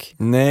långkok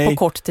på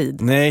kort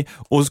tid. Nej,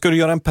 och ska du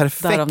göra en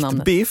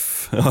perfekt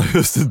biff, ja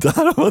just det,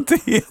 där var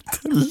det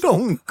heter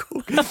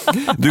långkok.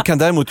 Du kan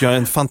däremot göra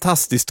en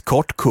fantastiskt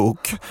kort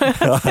kok.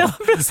 Ja,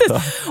 precis.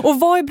 Och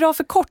vad är bra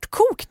för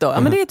kortkok då? Ja,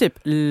 men det är typ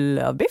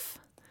lövbiff.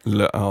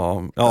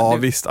 Ja,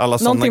 visst, alla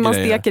sådana grejer. Någonting man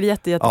steker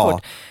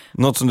jättekort.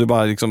 Något som du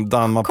bara liksom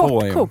dammar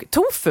på. Kortkok,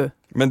 tofu.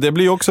 Men det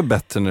blir ju också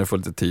bättre när du får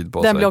lite tid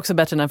på sig. Den blir också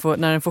bättre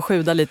när den får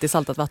sjuda lite i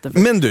saltat vatten.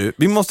 Men du,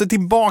 vi måste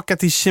tillbaka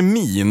till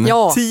kemin.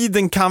 Ja.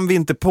 Tiden kan vi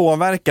inte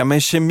påverka,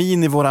 men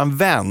kemin är våran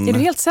vän. Är du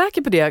helt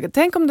säker på det?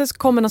 Tänk om det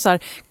kommer någon så här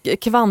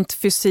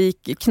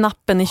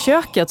kvantfysik-knappen i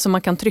köket som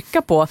man kan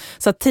trycka på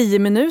så att 10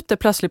 minuter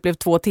plötsligt blev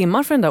 2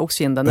 timmar för den där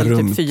oxkinden. Eller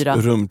typ 4.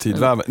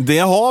 Rumtidväv. Det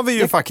har vi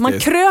ju faktiskt. Man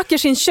kröker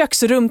sin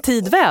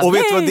köksrumtidväv. Och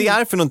vet du vad det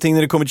är för någonting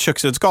när det kommer till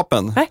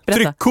köksredskapen?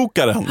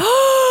 Tryckkokaren.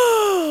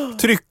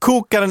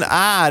 Tryckkokaren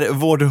är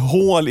vårt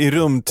hål i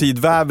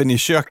rumtidväven i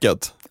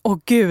köket. Åh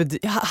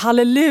gud,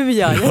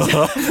 halleluja.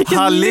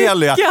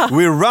 Halleluja.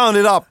 We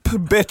rounded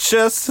up,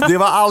 bitches. Det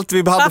var allt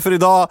vi hade för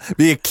idag.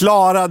 Vi är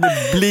klara,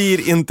 det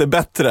blir inte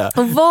bättre.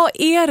 Och vad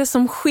är det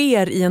som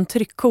sker i en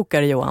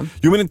tryckkokare, Johan?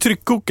 Jo, men en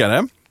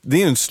tryckkokare,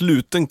 det är en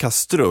sluten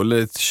kastrull,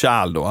 eller ett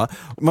kärl då.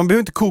 Man behöver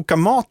inte koka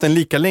maten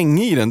lika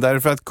länge i den,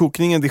 därför att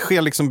kokningen det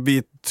sker liksom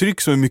vid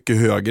tryck som är mycket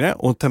högre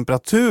och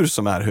temperatur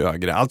som är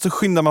högre. Alltså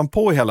skyndar man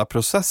på hela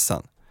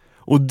processen.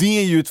 Och det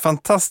är ju ett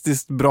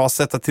fantastiskt bra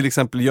sätt att till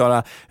exempel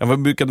göra,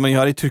 vad brukade man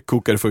göra i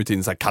tryckkokare förut i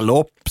tiden? Så här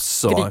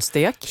kalops och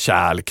grytstek,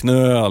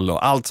 kärlknöl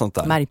och allt sånt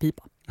där.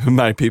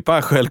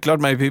 Märgpipa, självklart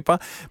märgpipa.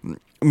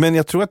 Men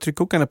jag tror att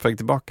tryckkokaren är på väg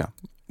tillbaka.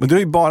 Men det är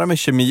ju bara med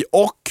kemi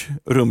och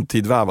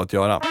rumtidväv att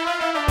göra.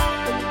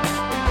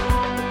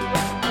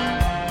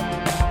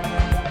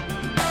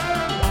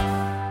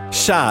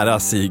 Kära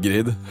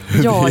Sigrid.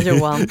 Ja,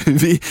 Johan.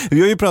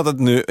 Vi har ju pratat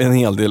nu en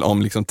hel del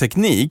om liksom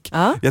teknik.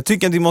 Ja. Jag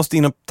tycker att vi måste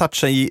in och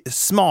toucha i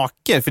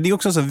smaker. För det är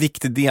också en så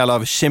viktig del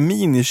av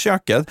kemin i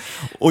köket.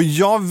 Och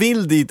jag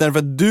vill dit därför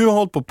att du har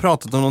hållit på och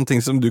pratat om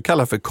någonting som du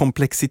kallar för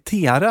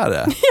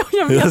komplexiterare. Ja,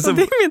 jag vet. Alltså,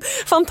 det är min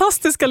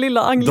fantastiska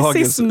lilla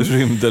anglicism. Dagens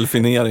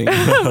rymddelfinering.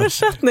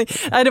 Översättning.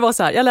 Nej, det var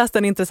så här. Jag läste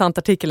en intressant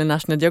artikel i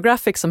National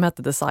Geographic som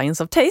hette The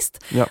Science of Taste.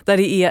 Ja. Där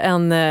det är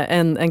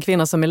en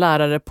kvinna som är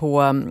lärare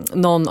på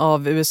någon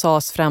av USAs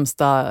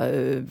främsta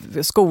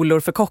skolor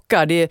för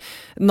kockar. Det är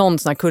någon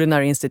sån här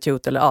Culinary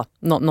Institute eller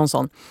någon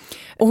sån.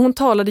 Och hon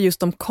talade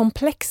just om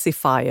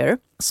complexifier,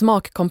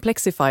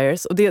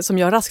 smakcomplexifiers, och det som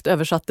jag raskt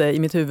översatte i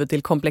mitt huvud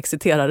till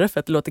komplexiterare för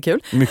att det låter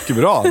kul. Mycket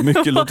bra,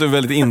 mycket låter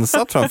väldigt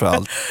insatt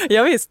framförallt.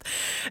 Ja, visst.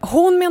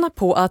 Hon menar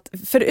på att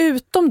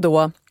förutom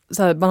då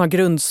så här, man har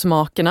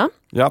grundsmakerna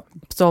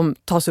som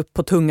tas upp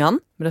på tungan,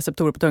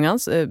 receptorer på tungan,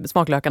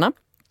 smaklökarna.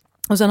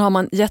 Och sen har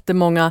man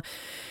jättemånga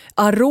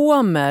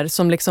aromer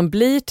som liksom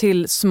blir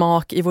till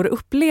smak i vår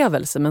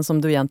upplevelse men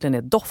som då egentligen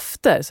är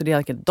dofter, så det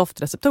är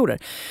doftreceptorer.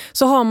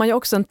 Så har man ju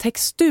också en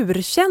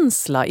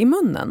texturkänsla i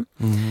munnen.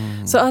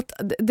 Så att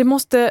det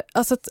måste,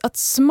 alltså att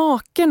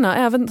smakerna,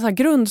 även så här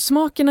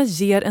grundsmakerna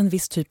ger en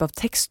viss typ av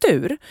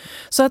textur.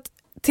 Så att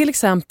till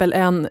exempel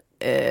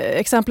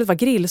exemplet var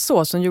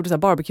grillsås som gjorde så här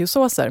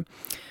barbecue-såser.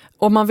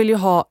 Och man vill ju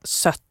ha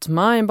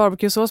sötma i en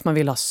barbecue-sås, man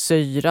vill ha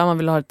syra, man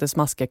vill ha lite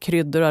smaskiga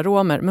kryddor och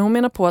aromer. Men hon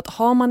menar på att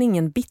har man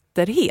ingen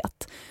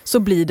bitterhet så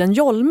blir den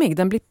jolmig,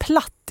 den blir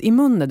platt i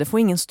munnen, det får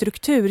ingen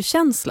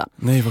strukturkänsla.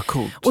 Nej, vad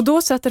coolt. Och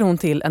då sätter hon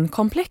till en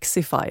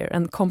complexifier,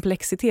 en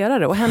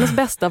komplexiterare. Och hennes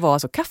bästa var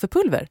alltså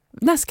kaffepulver,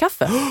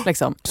 näskaffe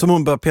liksom. Som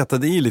hon bara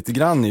petade i lite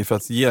grann i för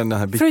att ge den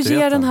här bitterheten. För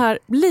att ge den här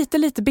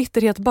lite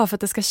bitterhet bara för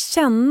att det ska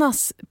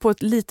kännas på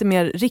ett lite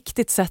mer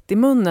riktigt sätt i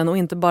munnen och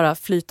inte bara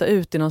flyta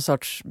ut i någon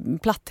sorts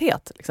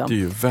platthet. Liksom. Det är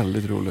ju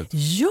väldigt roligt.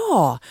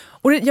 Ja,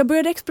 och jag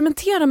började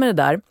experimentera med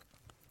det där.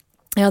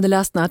 Jag hade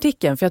läst den här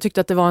artikeln för jag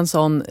tyckte att det var en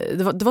sån,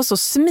 det var så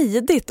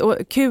smidigt och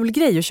kul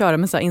grej att köra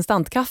med så här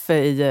instantkaffe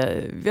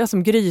i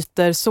som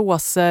grytor,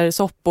 såser,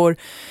 soppor.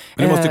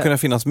 Men det måste kunna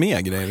finnas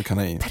mer grejer du kan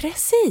ha i.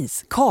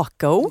 Precis.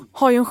 Kakao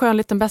har ju en skön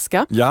liten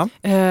beska. Ja.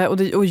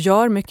 Och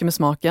gör mycket med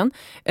smaken.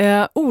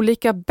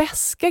 Olika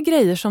beska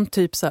grejer som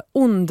typ så här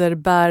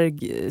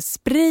Underberg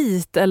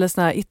sprit eller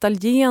sån här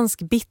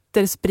italiensk bitter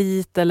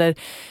bittersprit eller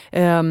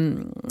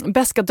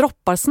beska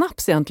droppar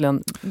snaps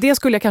egentligen. Det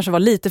skulle jag kanske vara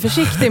lite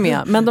försiktig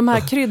med. Men de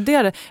här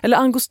kryddigare, eller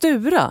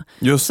angostura,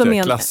 just som det, är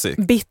en klassik.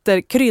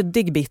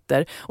 kryddig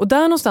bitter. Och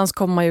där någonstans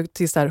kommer man ju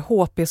till så här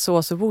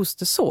HP-sås och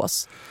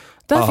Worcestersås.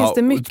 Där finns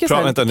det mycket så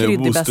här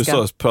kryddig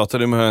beska. Pratar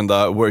du med den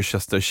där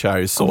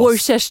Worcestershire-sås?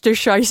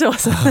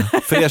 Worcestershire-sås.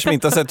 För er som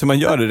inte har sett hur man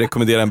gör det,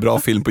 rekommenderar en bra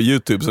film på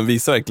YouTube som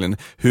visar verkligen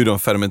hur de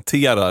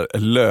fermenterar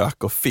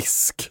lök och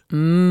fisk. Det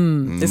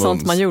är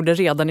sånt man gjorde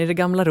redan i det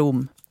gamla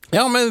Rom.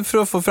 Ja, men för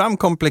att få fram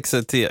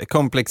komplexitet. En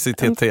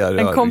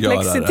komplexiterare.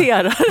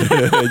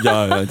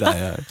 Ja.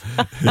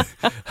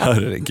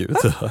 Herregud.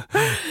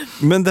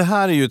 Men det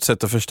här är ju ett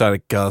sätt att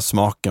förstärka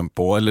smaken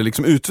på, eller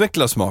liksom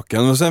utveckla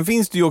smaken. Och sen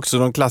finns det ju också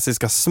de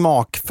klassiska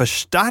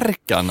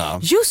smakförstärkarna.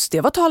 Just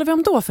det, vad talar vi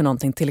om då för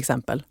någonting till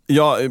exempel?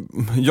 Ja,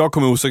 jag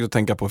kommer osökt att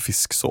tänka på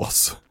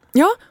fisksås.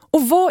 Ja,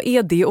 och vad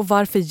är det och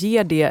varför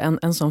ger det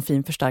en sån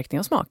fin förstärkning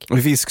av smak? Och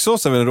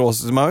fisksås är väl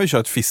man har ju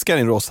kört fiskar i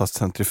en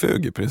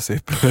råstadscentrifug i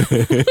princip.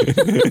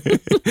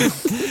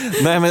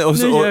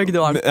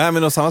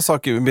 Och samma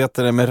sak vet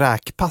det med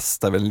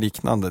räkpasta väl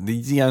liknande. Det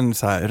ger en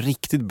så här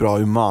riktigt bra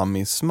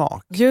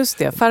umami-smak. Just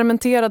det,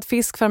 fermenterad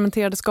fisk,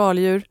 fermenterade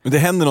skaldjur. Det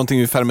händer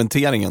någonting i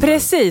fermenteringen.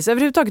 Precis,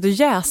 överhuvudtaget att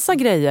jäsa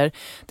grejer.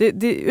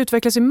 Det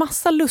utvecklas ju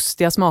massa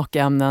lustiga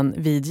smakämnen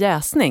vid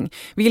jäsning.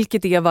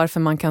 Vilket är varför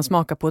man kan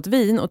smaka på ett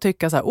vin och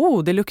tycka så här,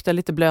 det luktar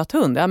lite blöt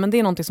hund. Ja, men det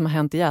är någonting som har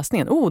hänt i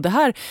jäsningen. Det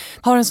här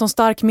har en sån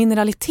stark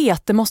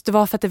mineralitet. Det måste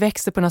vara för att det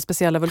växer på den här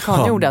speciella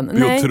vulkanjorden. Ja,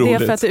 nej, det är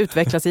för att det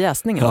utvecklas i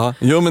jäsningen. Ja,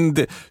 jo, men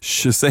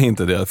säg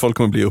inte det. Folk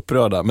kommer bli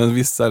upprörda. Men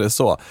visst är det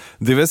så.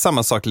 Det är väl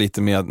samma sak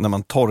lite med när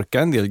man torkar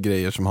en del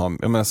grejer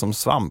som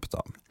svamp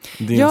då.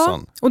 Det är en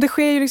sån. Och det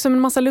sker ju liksom en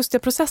massa lustiga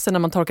processer när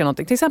man torkar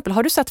någonting. Till exempel,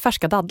 har du sett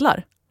färska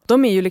dadlar?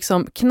 De är ju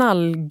liksom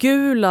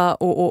knallgula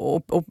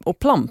och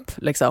plump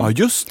liksom. Ja,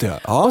 just det.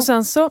 Ja. Och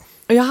sen så,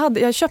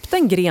 jag köpte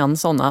en gren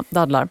såna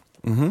dadlar.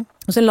 Mm-hmm.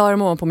 Och sen la jag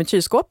dem ovanpå mitt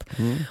kylskåp.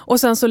 Och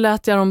sen så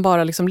lät jag dem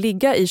bara liksom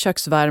ligga i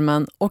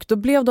köksvärmen. Och då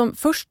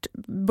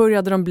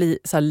började de bli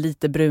så här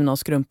lite bruna och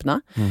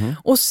skrumpna.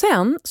 Och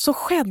sen så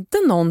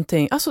skedde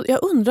någonting. Alltså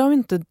jag undrar om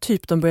inte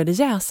typ de började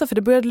jäsa. För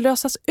det började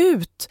lösas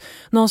ut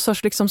någon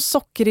sorts liksom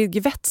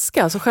sockrig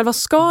vätska. Så själva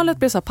skalet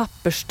blev så här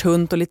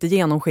papperstunt och lite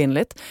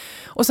genomskinligt.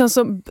 Och sen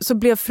så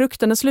blev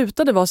frukten, den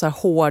slutade vara så här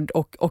hård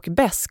och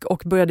besk.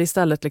 Och började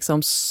istället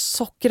liksom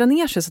sockra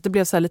ner sig. Så att det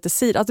blev så här lite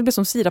sirap. Det blev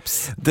som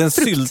sirapsfrukt. Den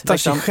syltar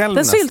sig själv.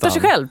 Den syltar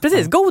sig själv,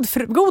 precis.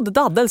 God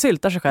daddel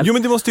syltar sig själv. Jo,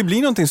 men det måste ju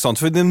bli någonting sånt.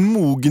 För den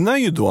mognar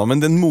ju då. Men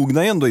den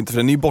mognar ju ändå inte. För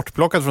den är ju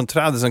bortplockad från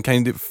trädet. Så den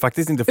kan ju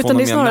faktiskt inte få någon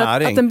mer näring. Utan det är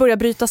snarare att den börjar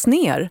brytas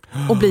ner.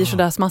 Och blir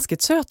sådär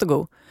smaskigt söt och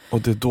god.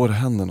 Och det är då det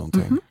händer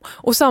någonting.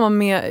 Och samma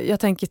med, jag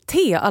tänker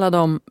te. Alla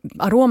de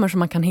aromer som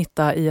man kan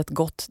hitta i ett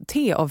gott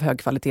te av hög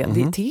kvalitet.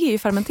 Te är ju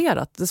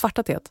fermenterat. Det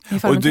svarta teet är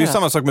fermenterat. Och det är ju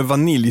samma sak med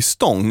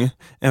vaniljstång.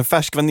 En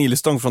färsk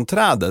vaniljstång från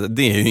trädet.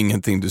 Det är ju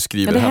ingenting du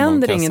skriver hemma. Det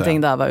händer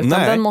ingenting där, va? Utan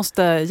Nej. Den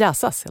måste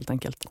jäsas helt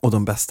enkelt. Och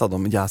de bästa,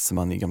 de jäser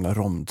man i gamla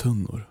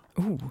romtunnor.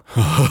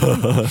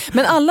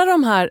 Men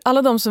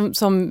alla de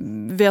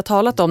som vi har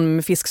talat om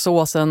med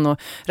fisksåsen och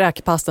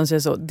räkpastan,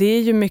 så det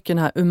är ju mycket den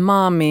här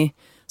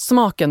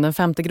umami-smaken, den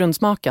 5:e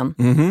grundsmaken.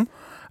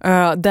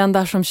 Den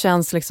där som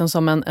känns liksom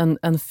som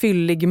en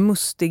fyllig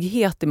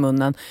mustighet i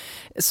munnen.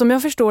 Som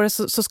jag förstår det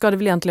så ska det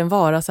väl egentligen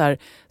vara så här,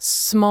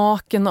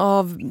 smaken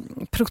av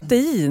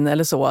protein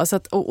eller så. Alltså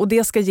och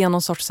det ska ge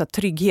någon sorts så här,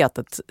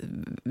 trygghet.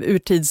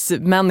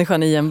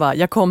 Urtidsmänniskan i en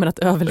jag kommer att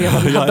överleva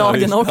den här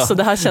dagen också.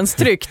 Det här känns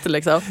tryggt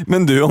liksom.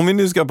 Men du, om vi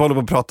nu ska hålla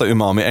på och prata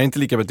umami, är det inte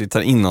lika bra att vi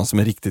tar in någon som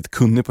är riktigt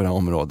kunnig på det här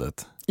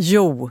området?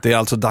 Jo. Det är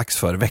alltså dags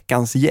för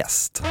veckans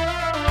gäst.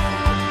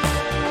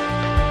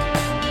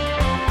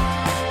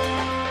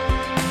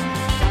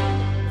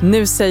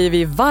 Nu säger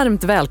vi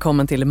varmt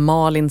välkommen till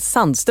Malin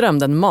Sandström,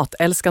 den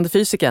matälskande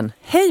fysikern.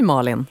 Hej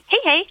Malin!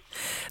 Hej!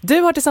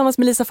 Du har tillsammans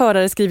med Lisa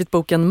Förare skrivit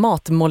boken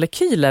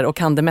Matmolekyler och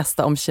kan det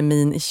mesta om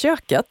kemin i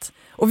köket.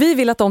 Och vi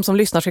vill att de som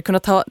lyssnar ska kunna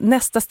ta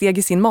nästa steg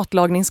i sin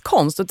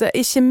matlagningskonst. Och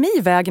är kemi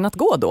vägen att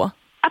gå då?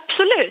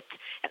 Absolut!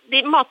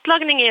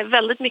 Matlagning är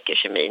väldigt mycket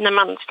kemi. När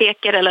man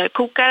steker eller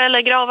kokar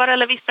eller gravar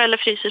eller vispar eller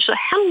fryser så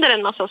händer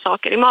en massa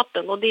saker i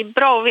maten. Och det är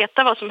bra att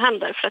veta vad som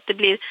händer för att det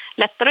blir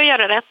lättare att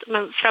göra rätt.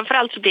 Men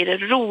framförallt så blir det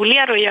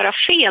roligare att göra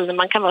fel när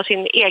man kan vara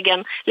sin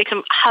egen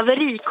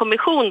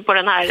haverikommission på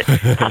den här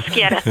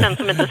taskiga rätten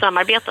som inte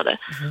samarbetade.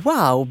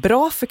 Wow,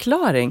 bra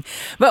förklaring.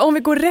 Om vi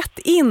går rätt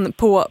in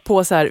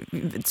på så här,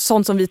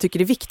 sånt som vi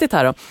tycker är viktigt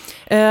här då.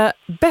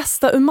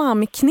 Bästa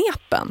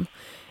umami-knepen.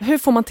 Hur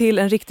får man till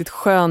en riktigt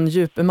skön,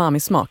 djup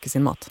umami-smak i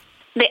sin mat?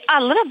 Det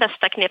allra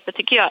bästa knepet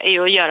tycker jag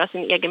är att göra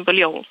sin egen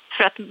buljong.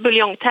 För att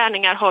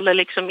buljongtärningar håller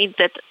liksom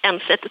inte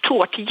ens ett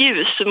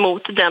tårtljus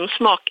mot den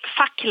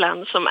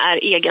smakfacklan som är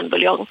egen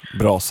buljong.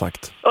 Bra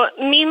sagt. Och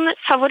min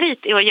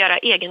favorit är att göra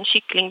egen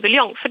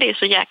kycklingbuljong för det är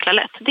så jäkla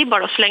lätt. Det är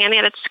bara att slänga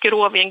ner ett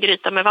skrov i en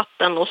gryta med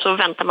vatten och så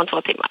väntar man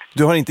 2 timmar.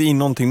 Du har inte in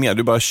någonting mer,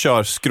 du bara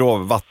kör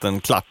skrov,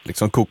 vatten, klart,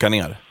 liksom kokar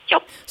ner.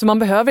 Ja. Så man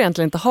behöver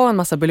egentligen inte ha en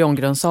massa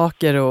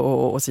buljonggrönsaker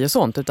och si och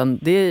sånt, utan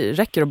det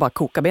räcker att bara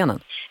koka benen?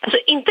 Alltså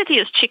inte till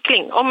just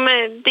kyckling. Om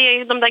det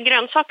är de där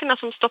grönsakerna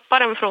som stoppar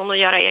den från att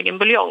göra egen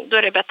buljong, då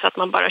är det bättre att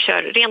man bara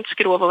kör rent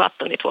skrov och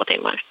vatten i 2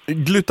 timmar.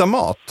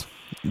 Glutamat,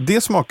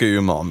 det smakar ju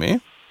umami.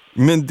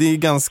 Men det är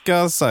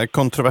ganska så här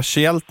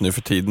kontroversiellt nu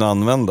för tiden att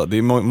använda. Det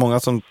är många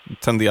som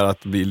tenderar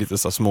att bli lite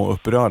så små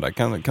upprörda.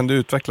 Kan du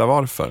utveckla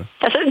varför?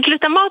 Alltså,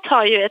 glutamat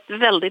har ju ett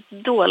väldigt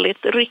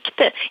dåligt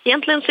rykte.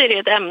 Egentligen så är det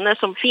ett ämne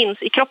som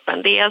finns i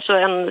kroppen. Det är alltså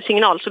en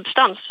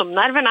signalsubstans som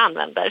nerverna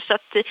använder. Så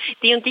att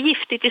det är ju inte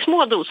giftigt i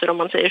små doser om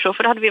man säger så,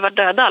 för då hade vi varit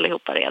döda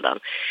allihopa redan.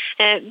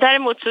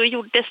 Däremot så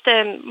gjordes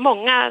det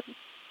många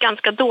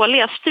ganska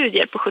dåliga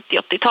studier på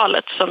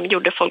 70-80-talet som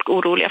gjorde folk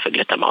oroliga för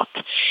glutamat.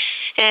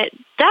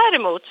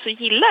 Däremot så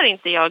gillar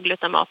inte jag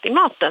glutamat i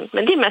maten,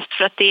 men det är mest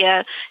för att det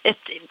är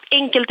ett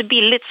enkelt och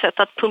billigt sätt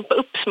att pumpa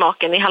upp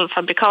smaken i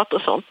halvfabrikat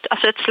och sånt.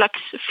 Alltså ett slags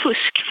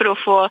fusk för att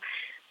få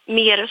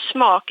mer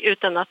smak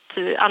utan att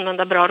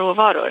använda bra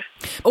råvaror.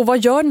 Och vad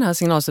gör den här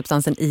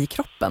signalsubstansen i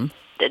kroppen?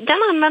 Den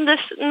användes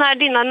när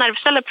dina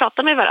nervceller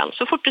pratar med varandra.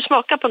 Så fort du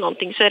smakar på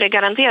någonting så är det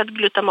garanterat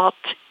glutamat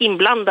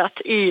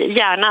inblandat i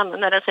hjärnan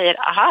när den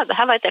säger, aha, det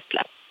här var ett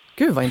äpple.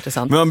 Gud vad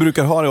intressant. Men man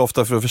brukar ha det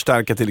ofta för att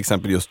förstärka till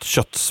exempel just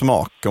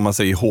köttsmak, om man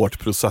säger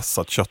hårt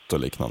processat kött och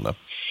liknande.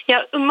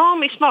 Ja,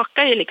 umami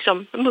smakar ju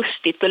liksom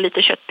mustigt och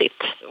lite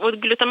köttigt. Och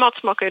glutamat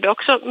smakar ju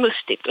också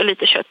mustigt och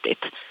lite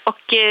köttigt.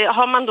 Och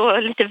har man då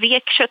lite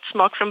vek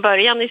köttsmak från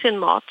början i sin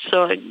mat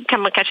så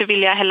kan man kanske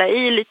vilja hälla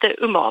i lite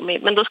umami.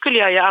 Men då skulle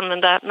jag ju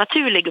använda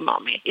naturlig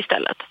umami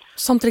istället.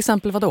 Som till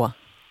exempel vad då?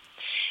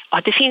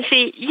 Ja, det finns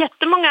i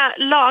jättemånga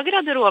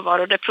lagrade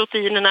råvaror där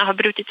proteinerna har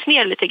brutits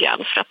ner lite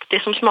grann. För att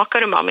det som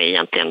smakar umami är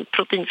egentligen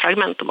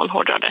proteinfragment om man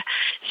hårdrar det.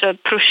 Så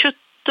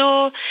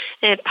prosciutto,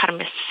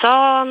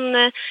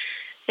 parmesan...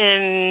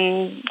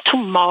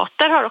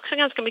 tomater har också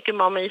ganska mycket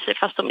umami i sig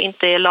fast de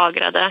inte är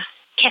lagrade.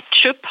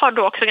 Ketchup har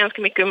då också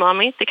ganska mycket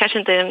umami. Det kanske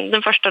inte är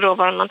den första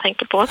råvaran man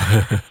tänker på.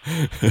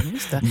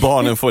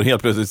 Barnen får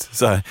helt plötsligt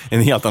så här,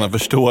 en helt annan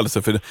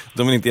förståelse för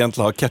de vill inte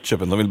egentligen ha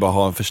ketchupen, de vill bara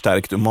ha en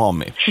förstärkt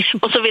umami.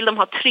 Och så vill de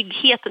ha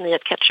tryggheten i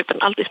att ketchupen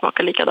alltid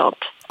smakar likadant.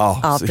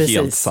 Ja, precis,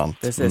 helt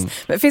sant.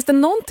 Precis. Men finns det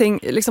någonting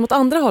liksom åt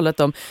andra hållet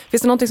då?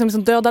 Finns det någonting som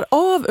liksom dödar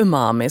av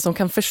umami som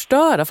kan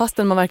förstöra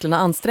fastän man verkligen har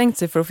ansträngt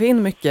sig för att få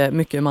in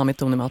mycket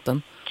umami-ton i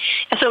maten?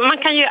 Alltså, man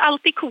kan ju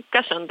alltid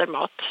koka sönder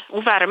mat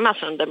och värma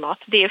sönder mat.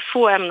 Det är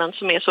få ämnen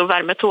som är så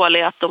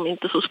värmetåliga att de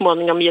inte så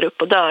småningom ger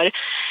upp och dör.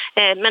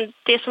 Men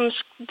det som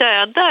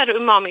dödar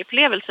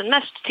umami-upplevelsen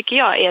mest tycker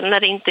jag är när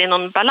det inte är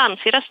någon balans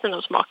i resten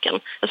av smaken.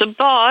 Alltså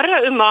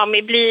bara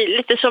umami blir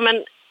lite som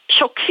en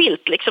tjock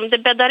filt liksom. Det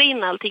bäddar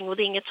in allting och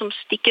det är inget som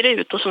sticker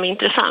ut och som är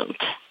intressant.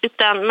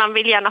 Utan man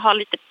vill gärna ha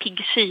lite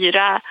pigg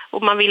syra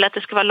och man vill att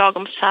det ska vara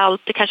lagom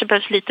salt. Det kanske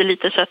behövs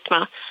lite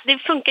sötma. Det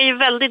funkar ju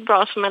väldigt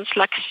bra som en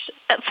slags,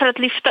 för att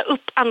lyfta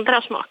upp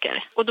andra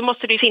smaker. Och då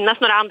måste det ju finnas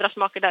några andra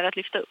smaker där att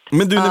lyfta upp.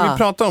 Men du, när vi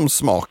pratar om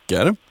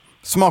smaker,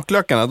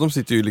 smaklökarna, de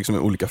sitter ju liksom i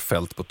olika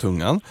fält på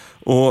tungan.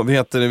 Och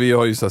vi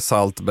har ju så här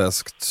salt,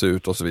 beskt,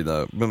 surt och så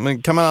vidare.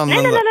 Men kan man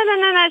använda...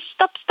 Nej,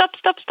 stopp.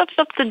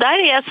 Det där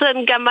är alltså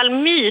en gammal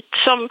myt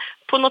som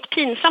på något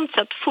pinsamt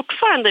sätt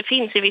fortfarande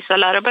finns i vissa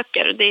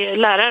läroböcker. Det är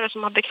lärare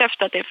som har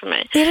bekräftat det för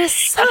mig. Är det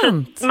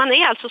sant? Alltså, man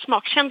är alltså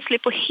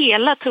smakkänslig på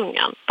hela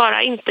tungan,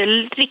 bara inte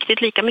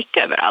riktigt lika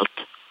mycket överallt.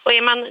 Och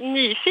är man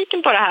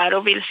nyfiken på det här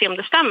och vill se om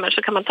det stämmer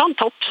så kan man ta en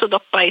tops och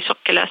doppa i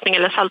sockerlösning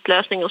eller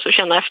saltlösning och så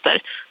känna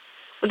efter.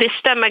 Och det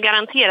stämmer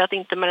garanterat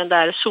inte med den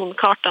där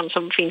zonkartan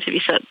som finns i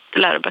vissa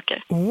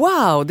läroböcker.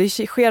 Wow, det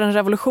sker en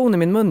revolution i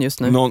min mun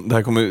just nu. Det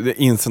här kommer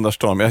det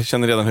insändarstorm. Jag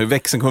känner redan hur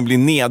växeln kommer bli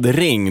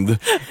nedringd.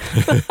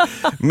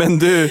 Men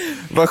du,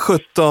 vad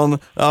 17,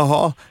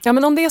 jaha. Ja,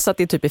 men om det är så att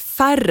det typ är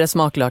färre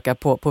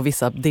smaklökar på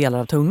vissa delar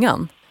av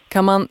tungan,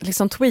 kan man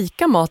liksom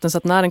tweaka maten så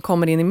att när den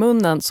kommer in i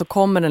munnen så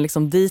kommer den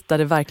liksom dit där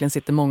det verkligen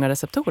sitter många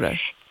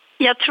receptorer?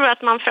 Jag tror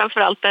att man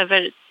framförallt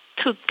behöver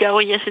tugga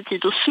och ge sig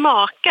tid att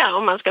smaka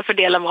om man ska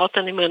fördela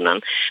maten i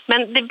munnen.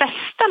 Men det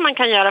bästa man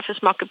kan göra för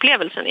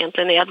smakupplevelsen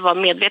egentligen är att vara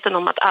medveten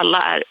om att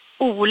alla är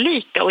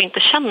olika och inte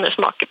känner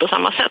smaker på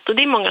samma sätt. Och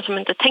det är många som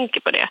inte tänker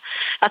på det.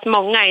 Att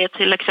många är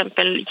till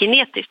exempel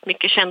genetiskt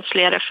mycket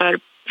känsligare för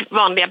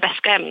vanliga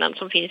beska ämnen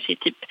som finns i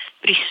typ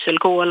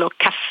brysselkål och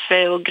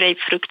kaffe och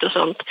grapefrukt och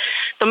sånt.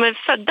 De är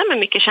födda med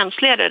mycket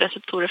känsligare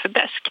receptorer för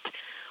beskt.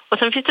 Och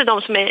sen finns det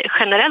de som är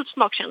generellt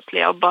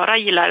smakkänsliga och bara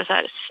gillar så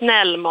här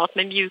snäll mat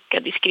med mjuka,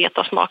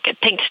 diskreta smaker.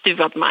 Tänk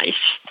stuvad majs.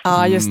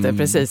 Ja, just det,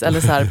 precis. Eller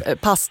så här,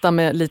 pasta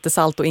med lite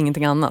salt och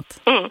ingenting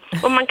annat.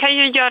 Och man kan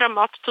ju göra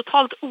mat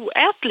totalt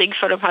oätlig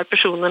för de här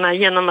personerna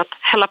genom att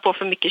hälla på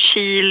för mycket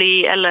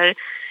chili eller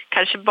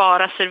kanske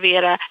bara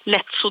servera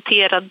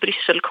lättsorterad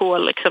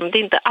brysselkål. Liksom. Det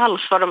är inte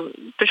alls vad de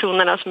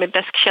personerna som är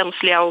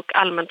bäskkänsliga och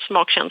allmänt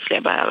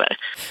smakkänsliga behöver.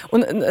 Och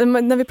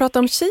när vi pratar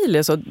om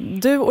chili, så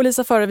du och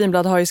Lisa Före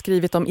Winblad har ju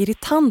skrivit om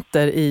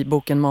irritanter i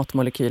boken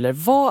Matmolekyler.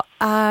 Vad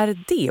är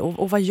det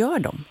och vad gör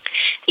de?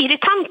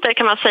 Irritanter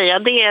kan man säga,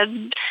 det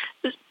är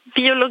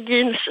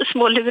biologins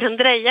små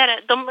lurendrejare.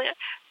 De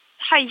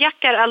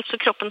hijackar alltså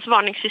kroppens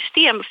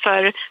varningssystem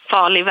för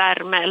farlig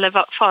värme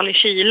eller farlig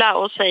kyla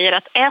och säger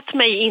att ät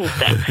mig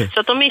inte. Så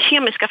att de är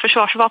kemiska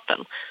försvarsvapen.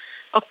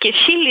 Och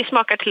chili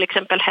smakar till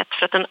exempel hett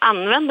för att den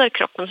använder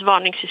kroppens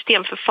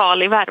varningssystem för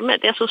farlig värme.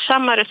 Det är alltså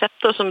samma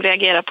receptor som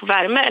reagerar på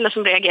värme eller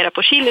som reagerar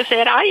på chili och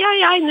säger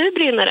aj, nu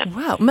brinner det.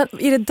 Wow, men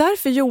är det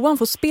därför Johan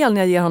får spel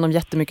när jag ger honom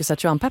jättemycket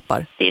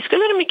Sichuanpeppar? Det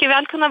skulle det mycket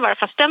väl kunna vara,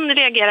 fast den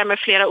reagerar med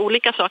flera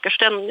olika saker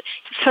så den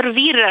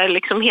förvirrar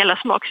liksom hela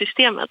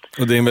smaksystemet.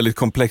 Och det är en väldigt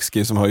komplex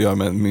grej som har att göra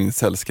med min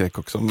cellskräck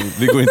också.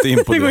 Vi går inte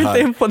in på det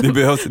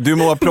här. Du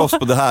må vara proffs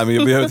på det här, men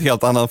jag behöver ett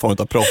helt annan form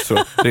av proffs för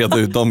att reda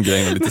ut de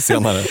grejerna lite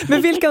senare.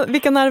 Men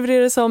vilka nerver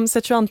är det som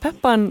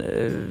Sichuanpepparn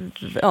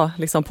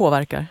liksom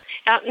påverkar?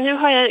 Ja,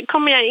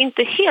 kommer jag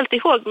inte helt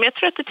ihåg, men jag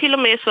tror att det till och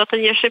med är så att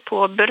den ger sig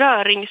på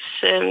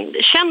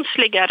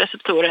beröringskänsliga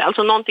receptorer,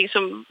 alltså någonting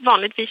som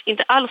vanligtvis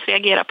inte alls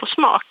reagerar på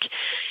smak.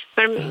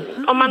 Men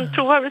om man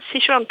provar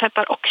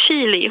Sichuanpeppar och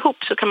chili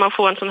ihop så kan man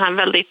få en sån här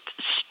väldigt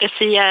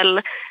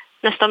speciell,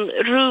 nästan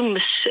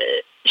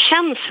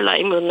rumskänsla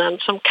i munnen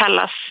som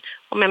kallas,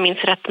 om jag minns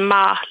rätt,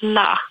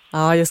 mala.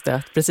 Ja, just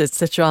det. Precis.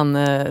 Sichuan,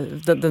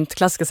 den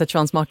klassiska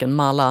Sichuan-smaken,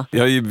 mala. Jag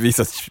har ju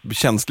visat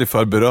känslig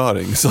för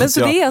beröring. Men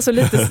så det är alltså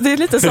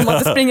lite som att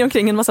det springer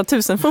omkring en massa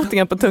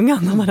tusenfotingar på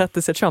tungan när man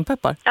äter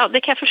Sichuanpeppar. Ja,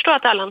 det kan jag förstå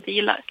att alla inte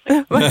gillar.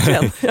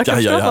 Verkligen. Jag kan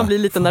förstå att man blir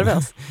lite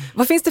nervös.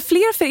 Vad finns det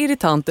fler för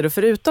irritanter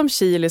förutom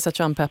chili och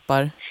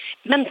Sichuanpeppar?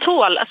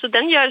 Mentol, alltså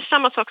den gör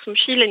samma sak som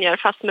chilin gör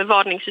fast med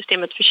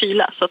varningssystemet för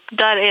kyla. Så att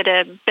där är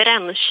det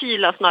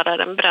brännkyla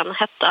snarare än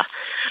brännhetta.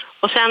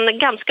 Och sen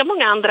ganska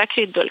många andra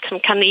kryddor, liksom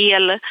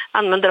kanel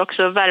använder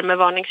också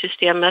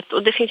värmevarningssystemet.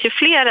 Och det finns ju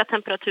flera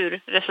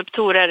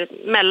temperaturreceptorer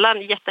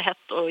mellan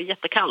jättehett och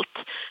jättekallt.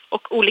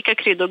 Och olika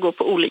kryddor går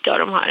på olika av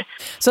de här.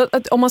 Så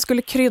att om man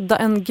skulle krydda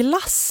en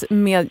glass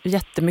med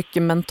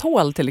jättemycket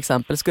mentol till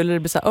exempel, skulle det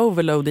bli så här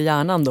overload i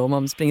hjärnan då om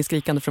man springer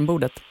skrikande från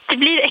bordet? Det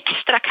blir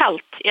extra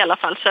kallt i alla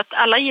fall, så att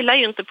alla gillar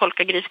ju inte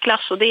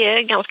polkagrisglass och det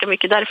är ganska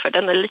mycket därför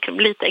den är liksom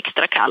lite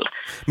extra kall.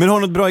 Men har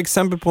du något bra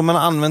exempel på om man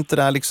använt det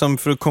där liksom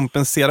för att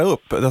kompensera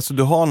upp? Alltså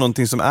du har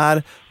någonting som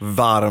är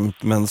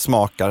varmt men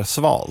smakar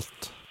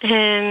svalt.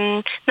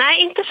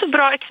 Nej, inte så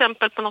bra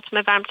exempel på något som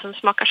är varmt som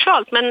smakar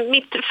svalt. Men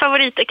mitt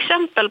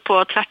favoritexempel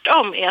på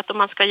tvärtom är att om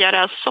man ska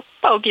göra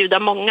soppa och bjuda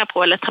många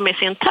på eller ta med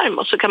sig en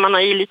termos så kan man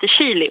ha i lite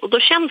chili. Och då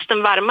känns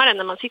den varmare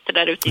när man sitter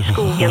där ute i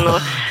skogen och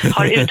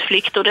har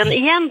utflykt och den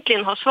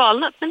egentligen har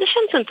svalnat. Men det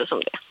känns inte som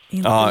det.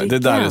 Ja, det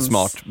där är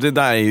smart. Det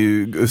där är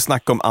ju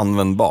snack om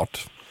användbart.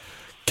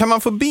 Kan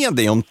man få be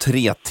dig om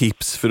 3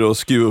 tips för att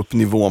skruva upp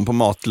nivån på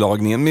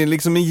matlagningen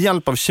med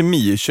hjälp av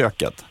kemi i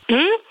köket?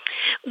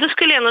 Då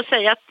skulle jag nog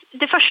säga att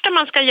det första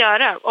man ska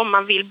göra om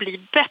man vill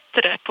bli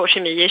bättre på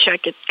kemi i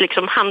köket,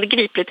 liksom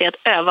handgripligt, är att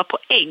öva på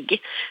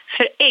ägg.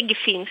 För ägg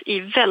finns i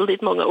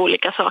väldigt många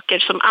olika saker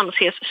som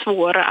anses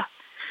svåra.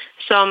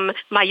 Som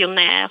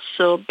majonnäs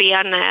och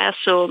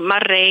bearnaise och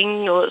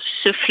maräng och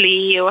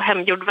soufflé och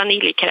hemgjord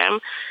vaniljkräm.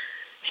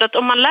 Så att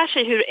om man lär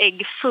sig hur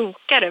ägg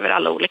funkar över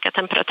alla olika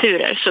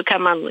temperaturer så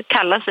kan man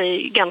kalla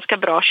sig ganska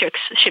bra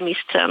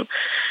kökskemist sen.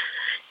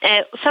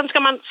 Sen ska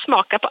man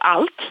smaka på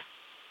allt.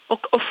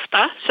 Och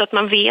ofta, så att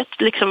man vet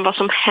liksom vad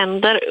som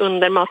händer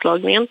under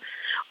matlagningen.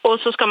 Och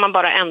så ska man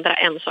bara ändra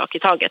en sak i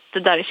taget. Det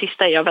där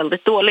sista är jag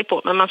väldigt dålig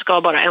på, men man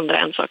ska bara ändra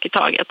en sak i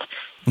taget.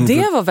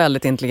 Det var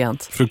väldigt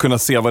intelligent. För att kunna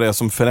se vad det är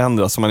som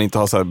förändras, så man inte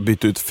har så här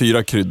bytt ut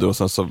 4 kryddor och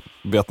sen så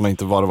vet man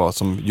inte vad det var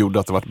som gjorde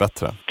att det var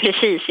bättre.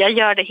 Precis, jag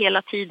gör det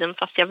hela tiden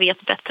fast jag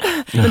vet bättre.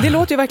 Men det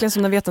låter ju verkligen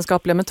som den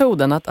vetenskapliga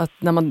metoden, att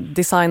när man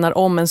designar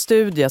om en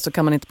studie så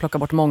kan man inte plocka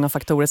bort många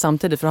faktorer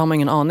samtidigt, för då har man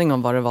ingen aning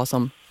om vad det var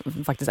som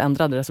faktiskt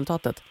ändrade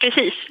resultatet.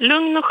 Precis,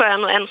 lugn och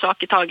skön och en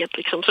sak i taget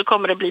liksom, så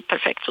kommer det bli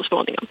perfekt så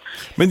småningom.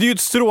 Men det är ju ett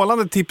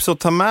strålande tips att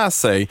ta med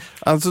sig.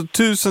 Alltså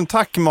tusen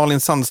tack Malin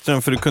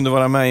Sandström för att du kunde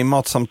vara med i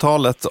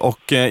matsamtalet,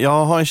 och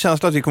jag har en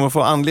känsla att vi kommer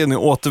få anledning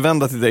att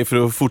återvända till dig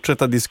för att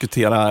fortsätta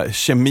diskutera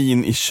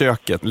kemin i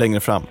köket längre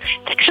fram.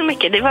 Tack så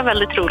mycket, det var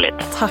väldigt roligt.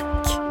 Tack.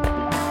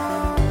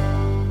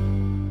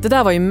 Det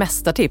där var ju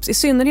mästartips, i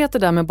synnerhet det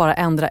där med bara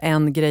ändra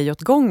en grej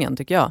åt gången,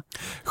 tycker jag.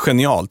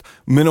 Genialt,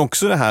 men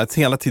också det här att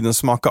hela tiden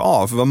smaka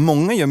av. För vad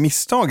många gör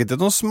misstaget är att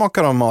de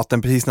smakar av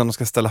maten precis när de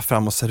ska ställa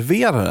fram och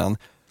servera den.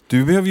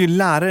 Du behöver ju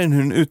lära dig hur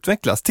den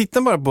utvecklas.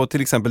 Titta bara på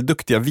till exempel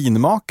duktiga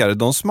vinmakare.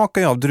 De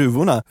smakar ju av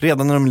druvorna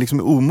redan när de liksom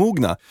är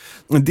omogna.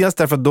 Dels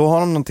därför att då har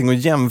de någonting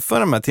att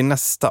jämföra med till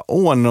nästa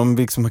år när de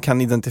liksom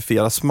kan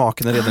identifiera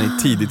smakerna redan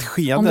i tidigt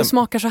skede. Om det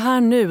smakar så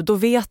här nu, då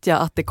vet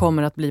jag att det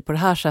kommer att bli på det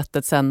här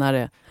sättet sen när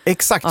det...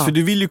 Exakt, för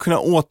du vill ju kunna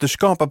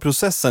återskapa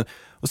processen.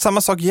 Och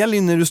samma sak gäller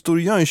ju när du står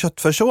och gör en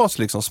köttfärssås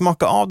liksom.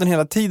 Smaka av den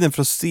hela tiden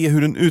för att se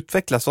hur den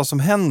utvecklas, vad som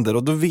händer.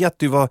 Och då vet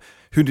du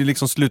hur det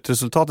liksom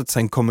slutresultatet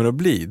sen kommer att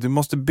bli. Du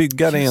måste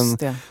bygga dig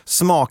en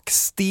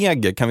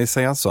smakstege, kan vi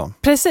säga så.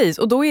 Precis,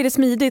 och då är det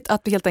smidigt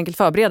att helt enkelt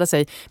förbereda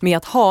sig med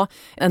att ha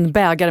en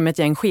bägare med ett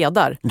gäng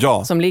skedar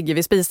som ligger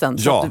vid spisen.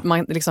 Så att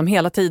man liksom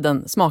hela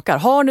tiden smakar.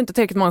 Har du inte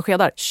tillräckligt många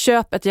skedar,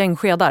 köp ett gäng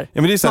skedar.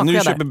 Ja, men det är så här, när du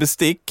köper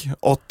bestick,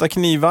 8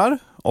 knivar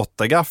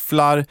 8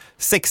 gafflar,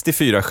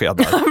 64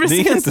 skedar.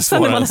 precis, det är inte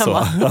svårare än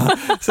så.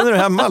 Sen är du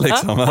hemma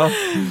liksom. Ja.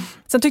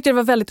 Sen tyckte jag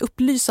det var väldigt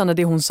upplysande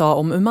det hon sa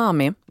om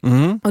umami.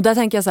 Och där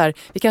tänker jag så här,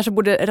 vi kanske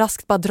borde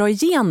raskt bara dra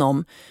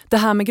igenom det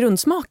här med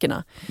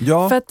grundsmakerna.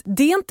 Ja. För att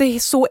det är inte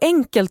så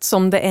enkelt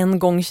som det en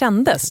gång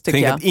kändes, tycker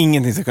Tänk jag. att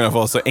ingenting ska kunna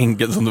vara så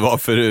enkelt som det var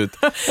förut.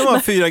 Det var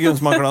 4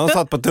 grundsmaker, de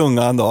satt på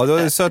tungan då. Du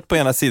är sött på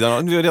ena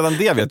sidan. Redan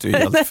det vet du är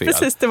helt fel.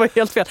 Precis, det var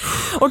helt fel.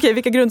 Okej,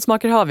 vilka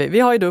grundsmaker har vi? Vi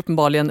har ju då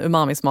uppenbarligen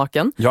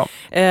umami-smaken. Ja.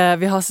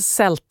 Vi har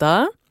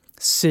sälta,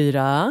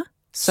 syra,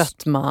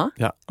 sötma,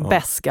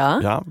 beska.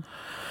 Ja.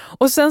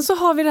 Och sen så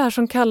har vi det här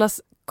som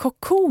kallas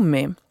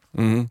kokomi.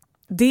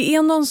 Det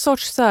är någon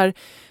sorts så här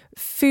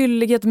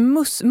fyllighet,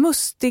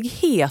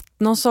 mustighet,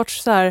 någon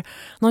sorts så här,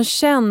 någon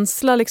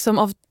känsla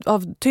liksom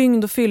av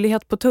tyngd och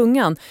fyllighet på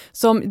tungan.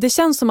 Det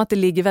känns som att det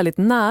ligger väldigt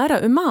nära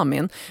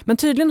umamin. Men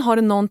tydligen har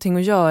det någonting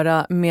att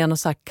göra med någon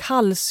så här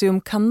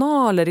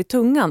kalciumkanaler i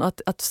tungan.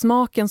 Att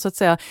smaken så att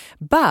säga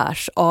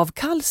bärs av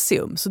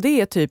kalcium. Så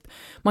det är typ,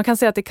 man kan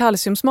säga att det är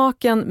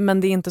kalciumsmaken,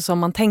 men det är inte som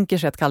man tänker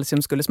sig att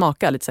kalcium skulle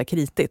smaka, lite så här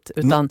kritigt.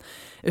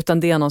 Utan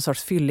det är någon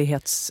sorts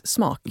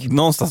fyllighetssmak.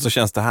 Någonstans så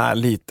känns det här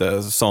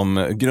lite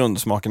som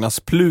grundsmakernas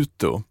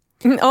Pluto.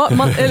 Ja,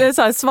 eller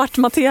så här, svart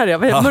materia,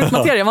 mörk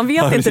materia. Man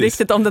vet inte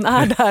riktigt om den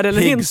är där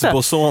eller inte.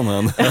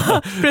 Higgs-bosonen.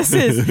 Ja,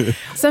 precis.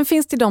 Sen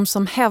finns det de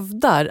som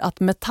hävdar att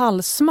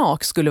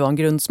metallsmak skulle vara en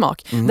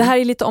grundsmak. Det här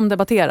är lite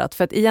omdebatterat,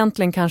 för att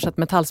egentligen kanske att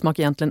metallsmak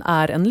egentligen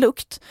är en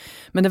lukt.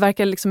 Men det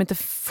verkar liksom inte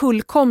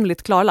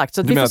fullkomligt klarlagt.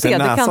 Så du menar att det är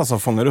näsan som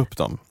fångar upp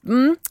dem?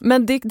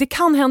 Men det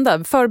kan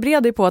hända.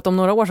 Förbered dig på att om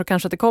några år så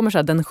kanske att det kommer så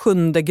här, den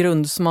 7:e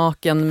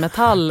grundsmaken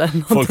metall.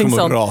 Folk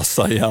kommer att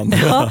rasa igen.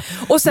 Ja.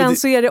 Och sen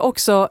så är det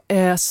också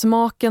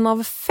smaken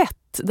av fett.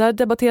 Där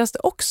debatteras det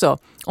också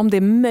om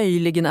det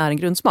möjligen är en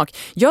grundsmak.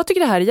 Jag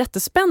tycker det här är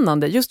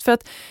jättespännande just för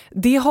att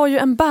det har ju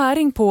en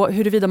bäring på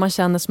huruvida man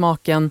känner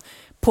smaken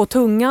på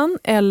tungan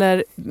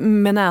eller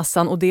med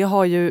näsan, och det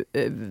har ju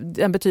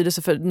en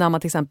betydelse för när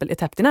man till exempel är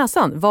täppt i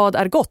näsan. Vad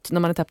är gott när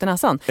man är täppt i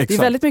näsan? Exakt. Det är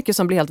väldigt mycket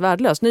som blir helt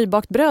värdelöst.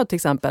 Nybakt bröd till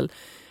exempel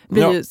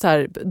blir ju så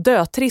här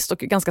dötrist och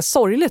ganska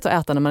sorgligt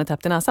att äta när man är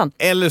täppt i näsan.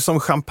 Eller som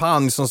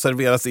champagne som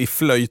serveras i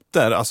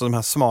flöjter, alltså de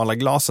här smala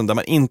glasen där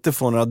man inte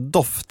får några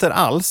dofter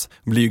alls,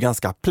 blir ju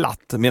ganska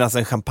platt. Medan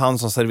en champagne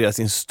som serveras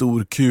i en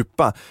stor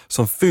kupa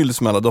som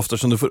fylls med alla dofter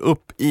som du får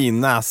upp i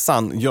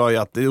näsan gör ju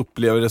att du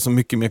upplever det så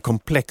mycket mer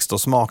komplext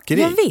och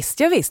smakrikt.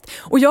 Ja visst.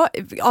 Och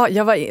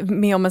jag var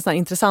med om en sån här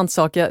intressant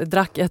sak. Jag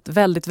drack ett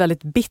väldigt,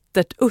 väldigt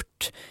bittert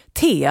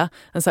örtte,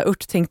 en sån här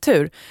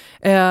örttinktur.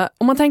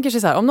 Om man tänker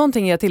sig så här, om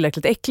någonting är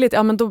tillräckligt äckligt,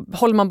 ja men då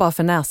håller man bara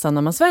för näsan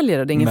när man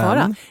sväljer det är ingen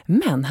fara.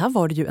 Men här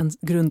var det ju en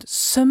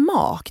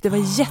grundsmak. Det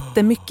var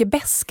jättemycket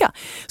beska.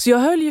 Så jag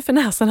höll ju för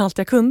näsan allt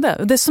jag kunde.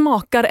 Och det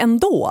smakar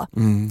ändå.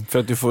 För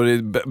att du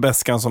får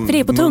beskan som... För det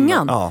är på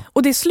tungan. Ja.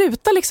 Och det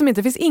slutar liksom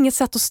inte. Det finns inget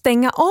sätt att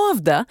stänga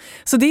av det.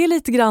 Så det är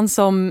lite grann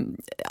som...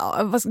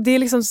 det är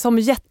liksom som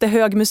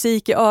jättehög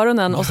musik i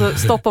öronen. Och så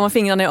stoppar man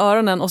fingrarna i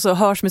öronen och så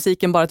hörs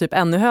musiken bara typ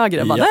ännu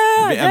högre. Bara,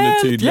 det är ännu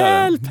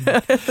tydligare. Hjälp!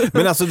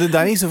 Men alltså det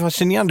där är så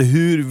fascinerande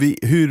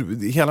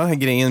hur hela den här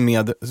grejen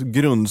med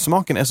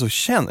grundsmaken är så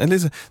känd.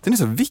 Den är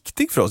så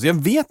viktig för oss. Jag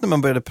vet när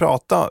man började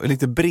prata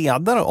lite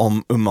bredare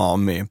om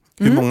umami,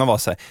 hur många var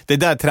så här, det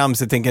där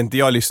tramset tänker inte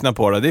jag lyssna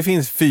på. Det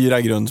finns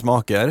 4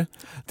 grundsmaker.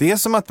 Det är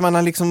som att man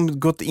har liksom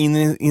gått in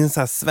i en så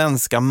här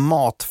svenska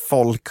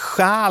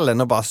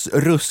matfolksjälen och bara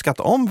ruskat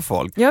om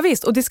folk. Ja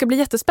visst, och det ska bli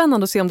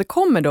jättespännande att se om det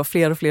kommer då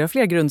fler och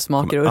fler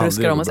grundsmaker och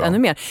ruskar om oss ännu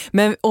mer.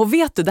 Men, och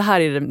vet du, det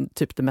här är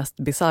typ det mest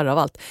bizarra av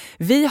allt.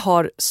 Vi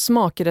har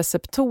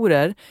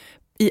smakreceptorer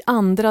i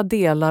andra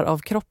delar av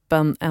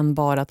kroppen än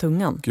bara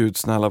tungan. Gud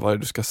snälla, vad är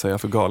det du ska säga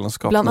för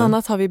galenskap? Bland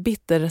annat har vi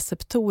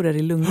bitterreceptorer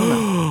i lungorna.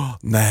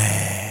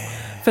 Nej.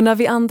 För när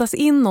vi andas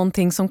in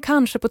någonting som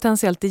kanske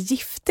potentiellt är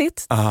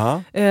giftigt,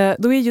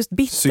 då är just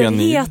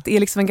bitterhet är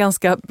liksom en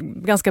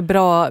ganska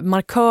bra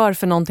markör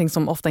för någonting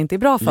som ofta inte är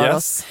bra för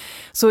oss.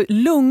 Så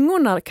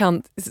lungorna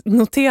kan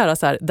notera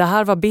så här, det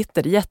här var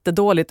bitter,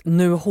 jättedåligt,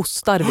 nu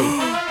hostar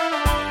vi.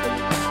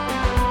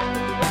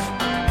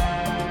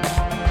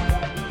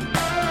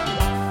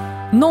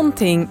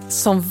 Någonting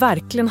som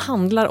verkligen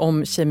handlar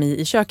om kemi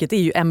i köket är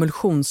ju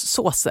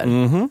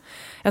emulsionssåser.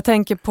 Jag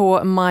tänker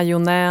på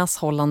majonnäs,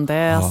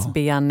 hollandaise,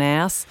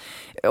 bearnaise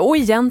och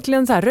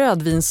egentligen så här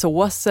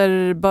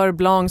rödvinsåser, beurre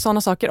blanc,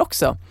 sådana saker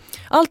också.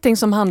 Allting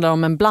som handlar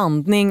om en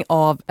blandning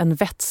av en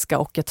vätska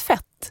och ett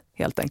fett,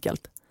 helt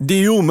enkelt. Det är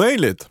ju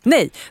omöjligt.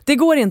 Nej, det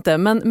går inte,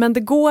 men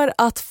det går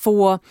att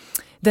få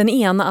den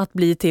ena att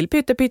bli till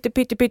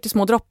pytte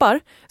små droppar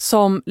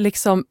som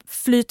liksom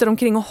flyter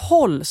omkring och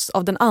hålls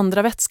av den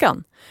andra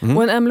vätskan.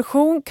 Och en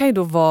emulsion kan ju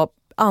då vara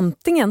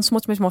antingen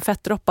små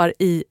fettdroppar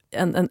i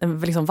en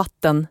liksom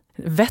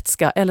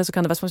vattenvätska, eller så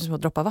kan det vara små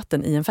droppar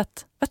vatten i en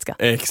fettvätska.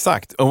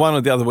 Exakt, och one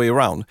or the other way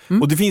around.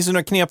 Och det finns ju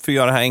några knep för att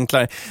göra det här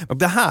enklare. Och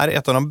det här är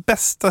ett av de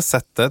bästa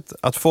sättet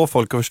att få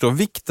folk att förstå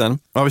vikten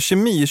av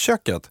kemi i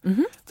köket.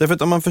 Därför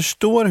att om man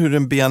förstår hur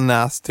en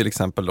bearnaise till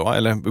exempel då,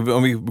 eller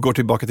om vi går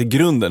tillbaka till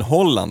grunden,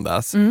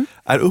 hollandaise,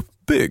 är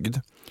uppbyggd.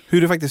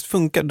 hur det faktiskt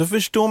funkar. Då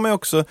förstår man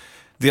också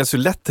dels hur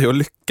lätt det är att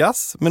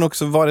lyckas, men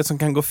också vad det är som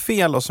kan gå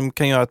fel och som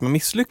kan göra att man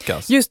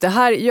misslyckas. Just det,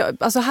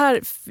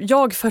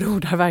 jag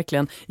förordar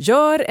verkligen,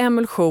 gör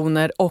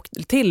emulsioner och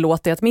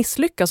tillåt det att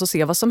misslyckas och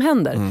se vad som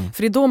händer.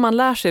 För det är då man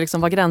lär sig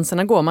liksom var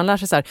gränserna går. Man lär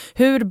sig så här,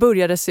 hur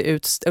börjar det se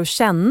ut och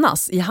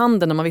kännas i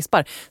handen när man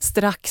vispar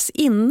strax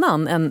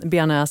innan en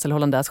bearnaise eller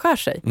hollandaise skär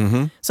sig.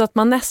 Så att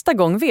man nästa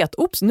gång vet,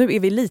 nu är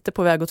vi lite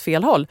på väg åt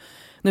fel håll.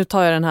 Nu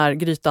tar jag den här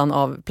grytan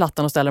av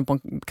plattan och ställer den på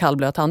en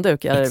kallblöt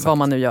handduk eller vad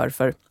man nu gör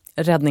för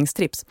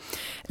räddningstrips.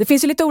 Det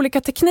finns ju lite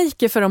olika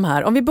tekniker för de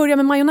här. Om vi börjar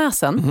med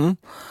majonnäsen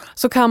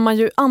så kan man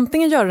ju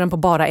antingen göra den på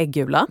bara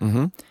äggula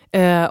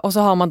och så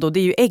har man då, det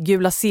är ju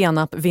äggula,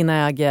 senap,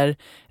 vinäger,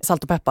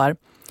 salt och peppar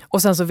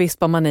och sen så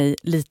vispar man i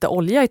lite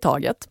olja i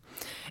taget.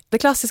 Det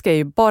klassiska är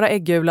ju bara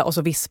äggula och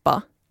så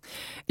vispa.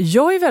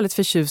 Jag är väldigt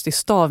förtjust i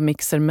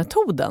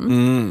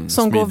stavmixermetoden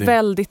som går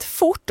väldigt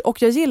fort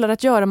och jag gillar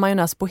att göra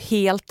majonnäs på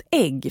helt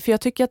ägg för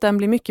jag tycker att den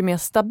blir mycket mer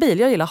stabil.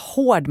 Jag gillar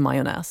hård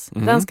majonnäs.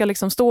 Den ska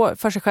liksom stå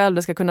för sig själv,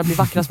 det ska kunna bli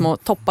vackra små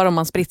toppar om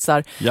man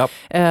spritsar.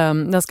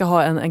 Den ska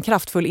ha en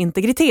kraftfull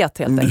integritet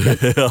helt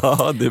enkelt.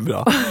 Ja, det är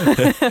bra.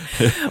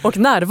 Och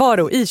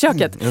närvaro i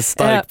köket. En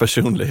stark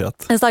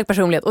personlighet. En stark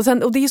personlighet.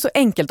 Och det är så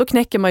enkelt, då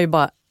knäcker man ju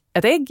bara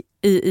ett ägg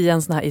i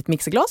en sån här, i ett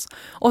mixerglas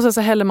och sen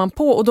så häller man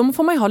på och då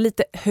får man ju ha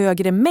lite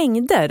högre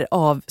mängder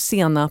av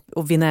senap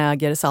och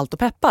vinäger, salt och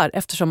peppar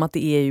eftersom att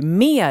det är ju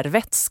mer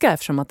vätska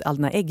eftersom att all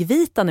den här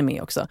äggvitan är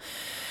med också.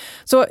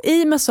 Så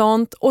i med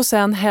sånt och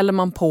sen häller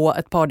man på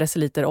ett par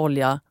deciliter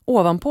olja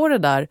ovanpå det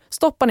där,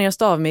 stoppar ner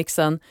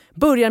stavmixen,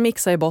 börjar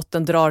mixa i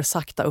botten, drar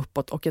sakta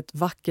uppåt och ett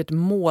vackert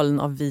moln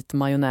av vit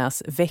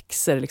majonnäs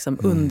växer liksom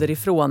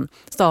underifrån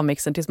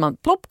stavmixen tills man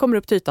plopp kommer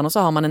upp till ytan och så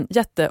har man en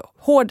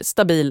jättehård,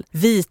 stabil,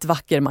 vit,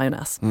 vacker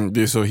majonnäs.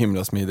 Det är så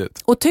himla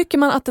smidigt. Och tycker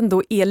man att den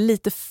då är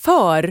lite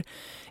för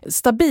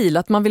stabil,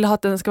 att man vill ha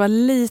att den ska vara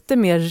lite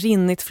mer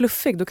rinnigt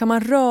fluffig, då kan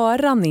man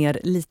röra ner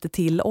lite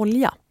till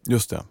olja.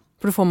 Just det.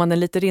 För då får man den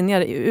lite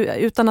rinnigare.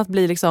 Utan att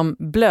bli liksom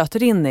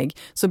blötrinnig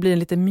så blir den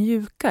lite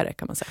mjukare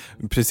kan man säga.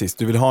 Precis,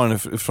 du vill ha den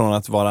från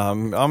att vara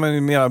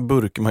mera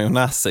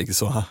burkmajonnäsig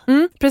så.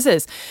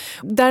 Precis.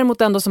 Däremot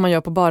den då som man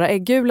gör på bara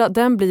äggula,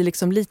 den blir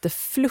liksom lite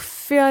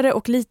fluffigare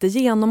och lite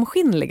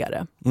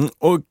genomskinligare.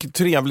 Och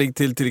trevlig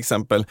till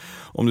exempel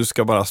om du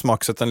ska bara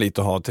smaksätta den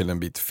lite och ha till en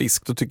bit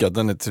fisk, då tycker jag att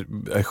den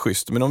är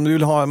schysst. Men om du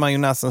vill ha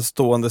majonnäsen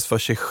ståendes för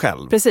sig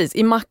själv. Precis,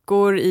 i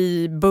mackor,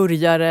 i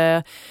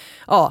burgare.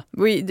 Ja,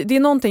 det är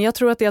någonting, jag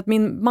tror att det är att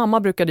min mamma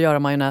brukar göra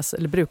majonnäs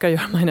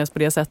på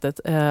det sättet.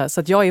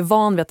 Så att jag är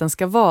van vid att den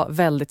ska vara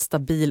väldigt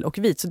stabil och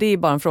vit. Så det är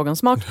bara en fråga om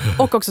smak.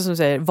 Och också som du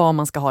säger, vad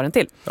man ska ha den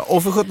till. Ja,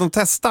 och för 17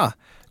 testa.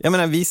 Jag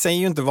menar, vi säger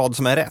ju inte vad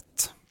som är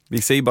rätt.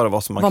 Vi säger bara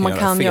vad som man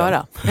kan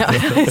göra fel.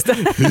 Ja, just det.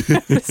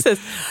 Precis.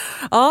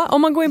 Ja,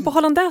 om man går in på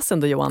hollandaisen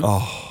då,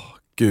 Johan.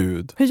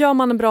 Gud. Hur gör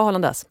man en bra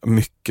hollandaise?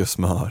 Mycket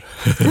smör.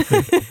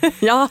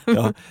 Ja.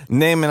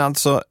 Nej, men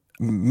alltså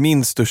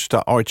min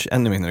största arch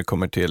enemy när det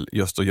kommer till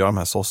just att göra de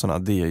här såserna,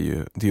 det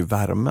är ju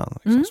värmen.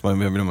 Liksom, som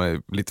man vill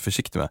vara lite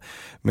försiktig med.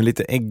 Men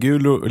lite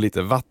äggulor och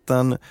lite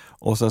vatten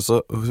och sen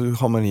så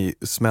har man i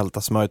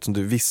smälta smöret som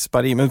du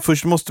vispar i. Men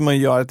först måste man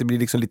göra att det blir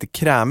liksom lite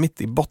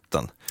krämigt i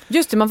botten.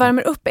 Just det, man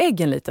värmer upp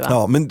äggen lite va?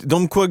 Ja, men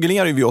de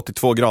koagulerar ju vid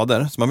 82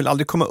 grader. Så man vill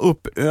aldrig komma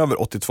upp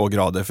över 82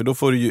 grader för då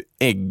får du ju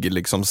ägg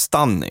liksom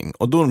stanning.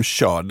 Och då är de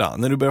körda.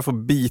 När du börjar få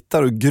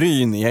bitar och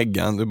gryn i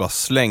äggen, du bara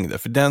släng det.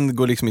 För den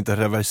går liksom inte att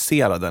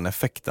reversera den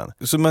effekten.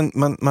 Så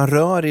man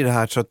rör i det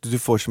här så att du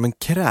får som en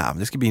kräm.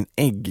 Det ska bli en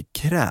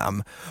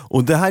äggkräm.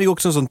 Och det här är ju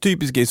också en sån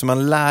typisk grej som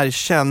man lär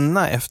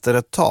känna efter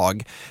ett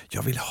tag.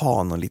 Jag vill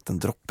ha någon liten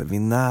droppe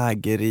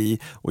vinäger i.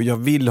 Och jag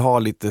vill ha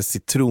lite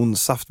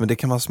citronsaft, men det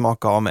kan man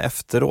smaka av med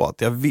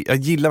efteråt. Jag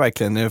gillar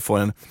verkligen när jag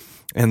får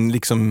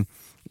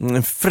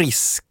en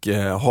frisk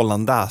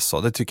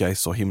hollandaise. Det tycker jag är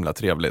så himla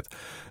trevligt.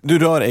 Du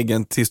rör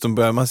äggen tills de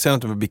börjar, man ser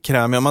att de blir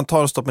krämiga. Man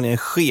tar och stoppar ner en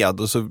sked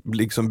och så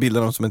liksom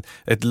bildar de som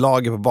ett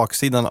lager på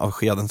baksidan av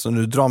skeden. Så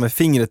när du drar med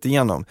fingret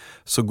igenom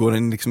så går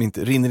den liksom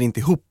inte, rinner inte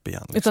ihop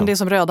igen. Liksom. Utan det är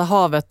som Röda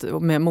havet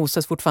med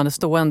Moses fortfarande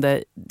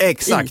stående.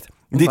 Exakt.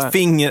 Ditt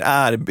finger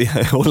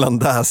är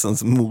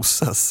hollandaisens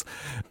Moses.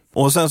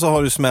 Och sen så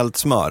har du smält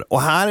smör.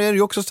 Och här är det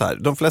ju också så här.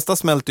 De flesta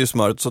smälter ju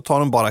smöret så tar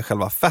de bara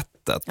själva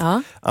fettet.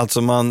 Ja.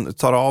 Alltså man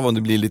tar av om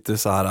det blir lite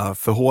så här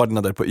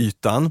förhårdnader på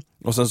ytan.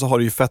 Och sen så har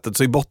du ju fettet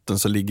så i botten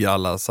så ligger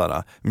alla så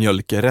här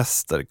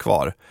mjölkrester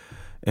kvar.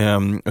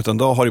 Utan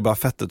då har du bara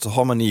fettet så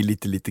har man i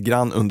lite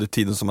grann under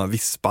tiden som man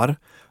vispar.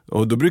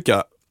 Och då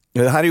brukar,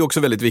 det här är ju också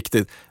väldigt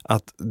viktigt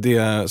att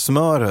det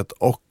smöret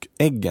och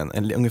äggen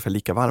är ungefär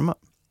lika varma.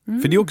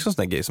 För det är också en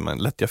sån här grej som man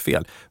lätt gör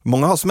fel.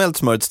 Många har smält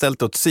smöret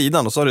ställt åt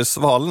sidan och så har det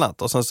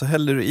svalnat. Och sen så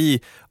häller du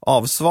i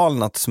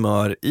avsvalnat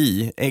smör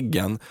i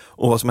äggen.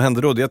 Och vad som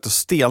händer då det är att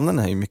stelnen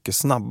är mycket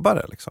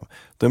snabbare. Liksom.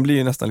 Den blir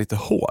ju nästan lite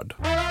hård.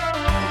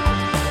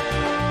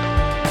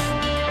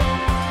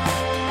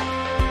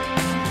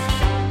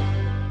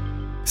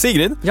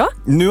 Sigrid, Ja?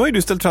 nu har ju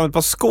du ställt fram ett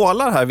par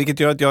skålar här, vilket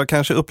gör att jag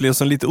kanske upplevs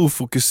som lite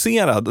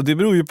ofokuserad. Och det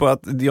beror ju på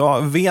att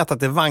jag vet att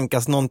det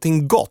vankas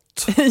någonting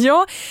gott.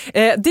 Ja,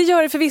 det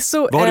gör det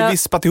förvisso. Vad har du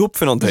vispat ihop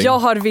för någonting? Jag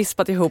har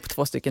vispat ihop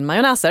 2 stycken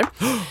majonnäser.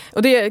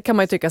 Och det kan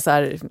man ju tycka så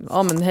här,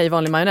 ja men hej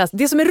vanlig majonnäs.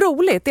 Det som är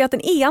roligt är att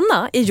den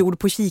ena är gjord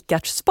på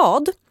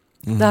kikärtsspad.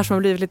 Det här som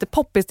har blivit lite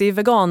poppis, det är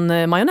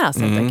vegan-majonnäs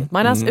helt enkelt.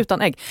 Majonnäs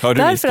utan ägg. Hör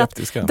du min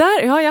skeptiska?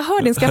 Ja, jag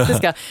hör din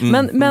skeptiska.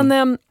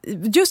 Men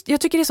just,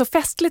 jag tycker det är så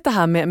festligt det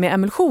här med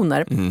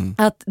emulsioner.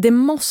 Att det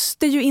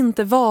måste ju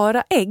inte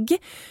vara ägg,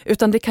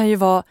 utan det kan ju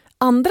vara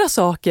andra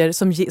saker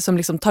som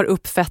liksom tar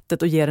upp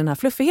fettet och ger den här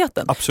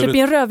fluffigheten. Absolut. Typ i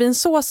en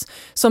rödvinssås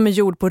som är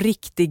gjord på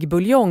riktig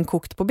buljong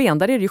kokt på ben,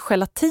 där är det ju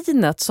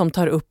gelatinet som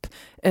tar upp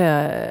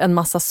en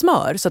massa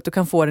smör så att du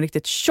kan få en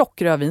riktigt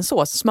tjock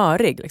rödvinssås,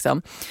 smörig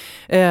liksom.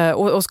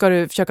 Och ska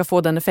du försöka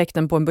få den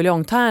effekten på en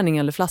buljongtärning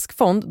eller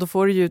flaskfond, då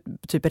får du ju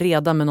typ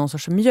reda med någon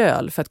sorts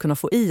mjöl för att kunna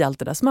få i allt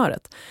det där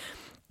smöret.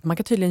 Man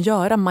kan tydligen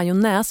göra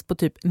majonnäs på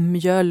typ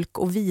mjölk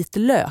och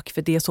vitlök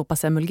för det är så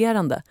pass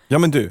emulgerande. Ja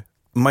men du,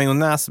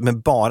 majonnäs med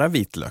bara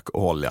vitlök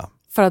och olja.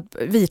 För att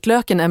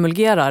vitlöken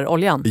emulgerar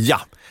oljan.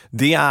 Ja,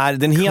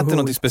 den heter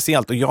något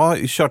speciellt och jag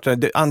har kört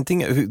det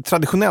antingen,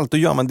 traditionellt då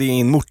gör man det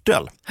i en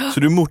mortel. Så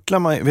du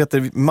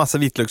mortlar massa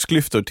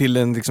vitlöksklyftor till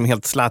en liksom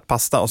helt slät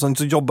pasta och sen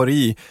så jobbar du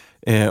i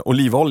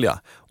olivolja.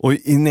 Och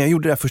när jag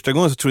gjorde det här första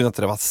gången så trodde jag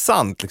inte det var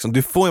sant. Liksom.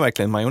 Du får ju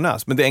verkligen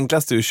majonnäs, men det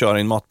enklaste är att köra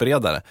i en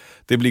matberedare.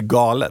 Det blir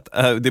galet.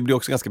 Det blir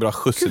också ganska bra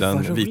skjuts i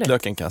den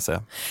vitlöken kan jag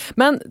säga.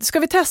 Men ska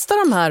vi testa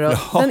de här då?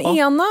 Ja. Den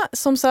ena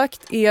som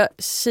sagt är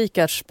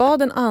kikärtsspad,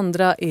 den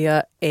andra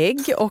är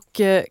ägg.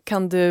 Och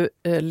kan du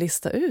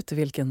lista ut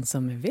vilken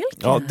som är vilken?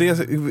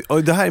 Ja,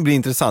 det här blir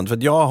intressant för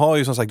att jag har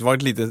ju som sagt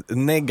varit lite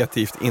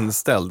negativt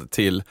inställd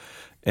till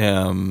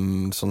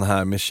sån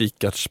här med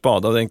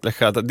kikärtsspad av det enkla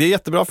skälet. Det är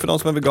jättebra för de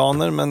som är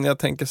veganer, men jag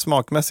tänker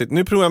smakmässigt.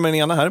 Nu provar jag med den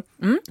ena här.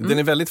 Den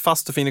är väldigt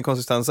fast och fin i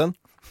konsistensen.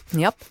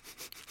 Japp.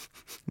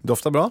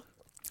 Doftar bra.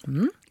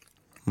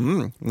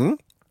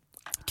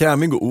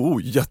 Krämig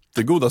och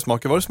jättegoda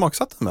smaker. Vad har du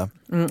smaksatt den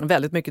med?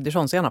 Väldigt mycket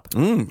dijonsenap.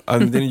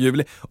 Den är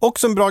ljuvlig.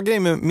 Också en bra grej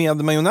med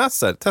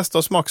majonnäser. Testa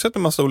och smaksätta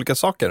en massa olika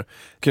saker.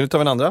 Kan du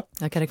ta en andra?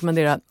 Jag kan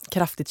rekommendera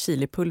kraftigt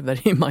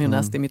chilipulver i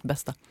majonnäs. Det är mitt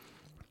bästa.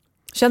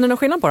 Känner du någon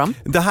skillnad på dem?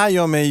 Det här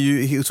gör mig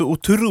ju så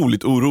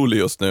otroligt orolig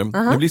just nu.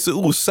 Jag blir så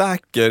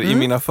osäker i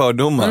mina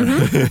fördomar.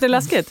 Det är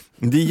läskigt.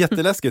 Det är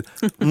jätteläskigt.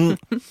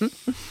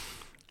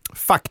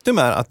 Faktum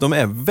är att de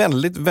är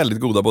väldigt, väldigt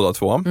goda båda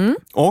två.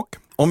 Och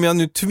om jag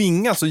nu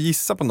tvingas att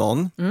gissa på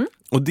någon,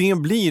 och det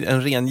blir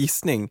en ren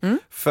gissning,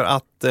 för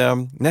att,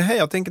 nej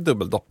jag tänker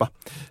dubbeldoppa.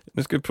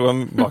 Nu ska vi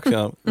prova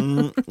baksidan.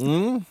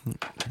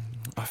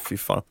 Fy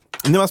fan.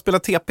 När man spelar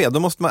TP, då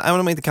måste man, även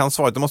om man inte kan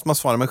svaret, då måste man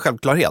svara med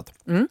självklarhet.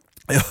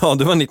 Ja,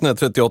 det var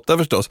 1938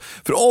 förstås.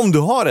 För om du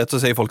har rätt så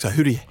säger folk så här,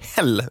 hur i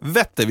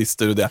helvete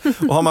visste du det?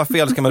 Och har man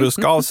fel så kan man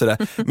ruska av sig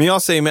det. Men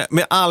jag säger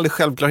med all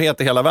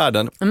självklarhet i hela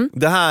världen,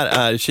 det här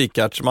är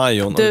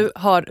kikärtsmajon. Du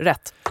har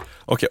rätt.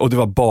 Okej, och det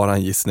var bara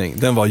en gissning.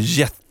 Den var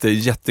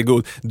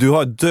jättegod. Du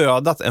har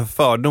dödat en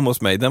fördom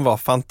hos mig. Den var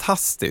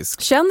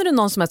fantastisk. Känner du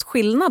någon som helst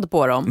skillnad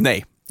på dem?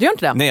 Nej. Du gör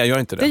inte det? Nej, jag gör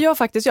inte det. Det gör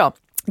faktiskt jag.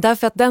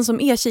 Därför att den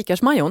som är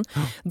kikärtsmajon,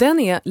 den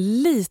är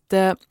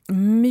lite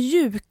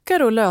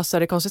mjukare och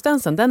lösare i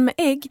konsistensen. Den med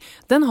ägg,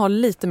 den har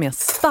lite mer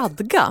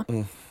stadga.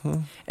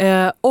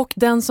 Och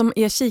den som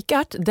är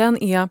kikärt,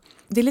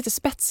 det är lite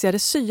spetsigare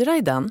syra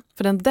i den.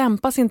 För den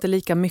dämpas inte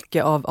lika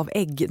mycket av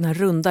ägg, den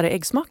rundare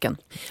äggsmaken.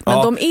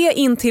 Men de är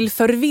in till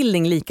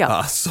förvillning lika.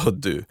 Alltså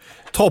du,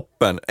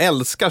 toppen,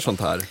 älskar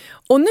sånt här.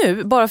 Och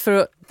nu, bara för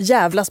att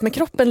jävlas med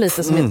kroppen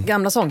lite som min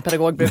gamla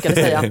sångpedagog brukade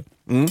säga.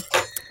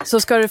 Så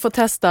ska du få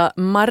testa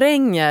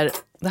maränger.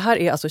 Det här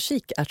är alltså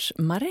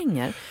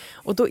kikärtsmaränger.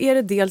 Och då är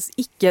det dels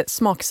icke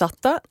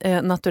smaksatta,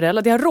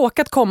 naturella. Det har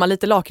råkat komma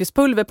lite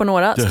lakritspulver på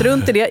några.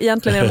 Strunt i det,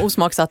 egentligen är de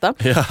osmaksatta.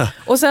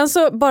 Och sen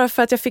så, bara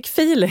för att jag fick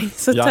feeling,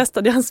 så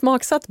testade jag en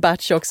smaksatt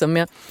batch också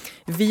med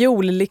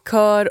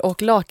viollikör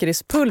och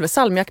lakritspulver,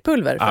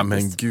 salmiakpulver.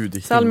 Men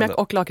gud, salmiak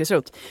och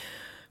lakritsrot.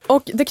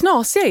 Och det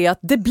knasiga är att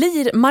det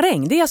blir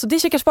maräng. Det är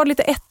kikärtsspad,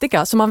 lite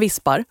ättika som man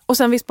vispar. Och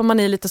sen vispar man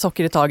i lite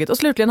socker i taget. Och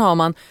slutligen har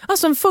man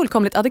alltså en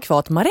fullkomligt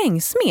adekvat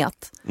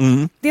marängsmet.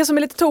 Det som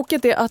är lite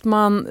tokigt är att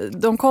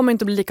de kommer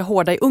inte bli lika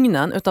hårda i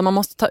ugnen. Utan man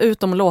måste ta ut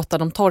dem och låta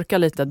dem torka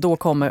lite. Då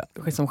kommer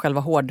liksom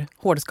själva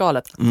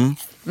hårdskalet.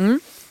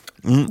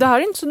 Det här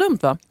är inte så dumt,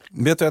 va?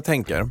 Vet du vad jag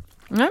tänker?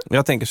 Nej.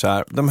 Jag tänker så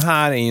här, de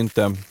här är ju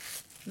inte...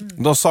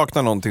 De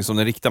saknar någonting som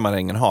den riktiga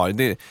marängen har.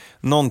 Det är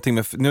någonting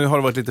med, nu har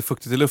det varit lite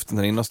fuktigt i luften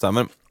här inne och där,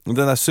 men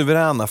den där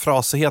suveräna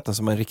frasigheten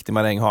som en riktig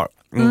maräng har.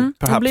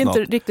 De blir inte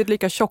riktigt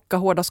lika tjocka,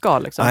 hårda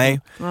skal. Liksom.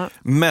 Nej,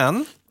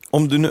 men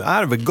om du nu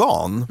är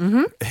vegan,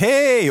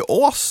 hej,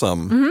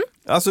 awesome!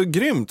 Alltså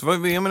grymt.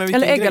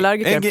 Eller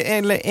äggallergiker.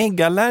 Eller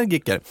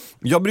äggallergiker.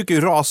 Jag brukar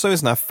ju rasa över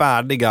såna här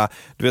färdiga,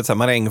 du vet, så här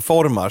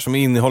marängformar som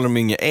innehåller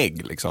inga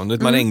ägg. Liksom. Du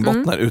vet,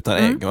 marängbottnar utan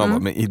ägg. Man bara,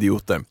 med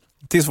idioter.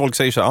 Tills folk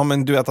säger så här,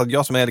 men du vet att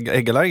jag som är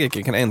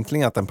äggallergiker kan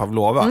äntligen äta en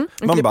pavlova.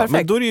 Man bara,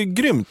 men då är det ju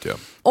grymt ju.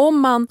 Om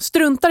man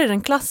struntar i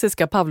den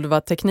klassiska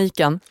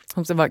Pavlova-tekniken,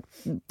 som ska vara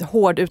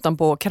hård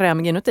utanpå och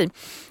krämig inuti,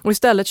 och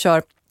istället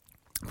kör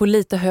på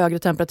lite högre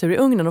temperatur i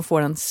ugnen och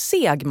får en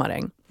seg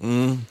maräng,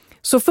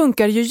 så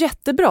funkar det ju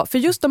jättebra. För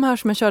just de här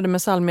som jag körde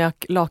med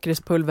salmiak,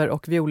 lakritspulver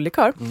och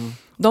viollikör,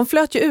 de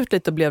flöt ju ut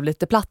lite och blev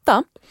lite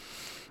platta.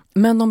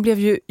 Men de blev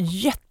ju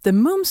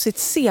jättemumsigt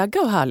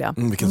sega och härliga.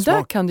 Vilken där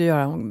smak. kan du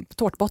göra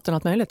tårtbotten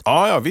allt möjligt.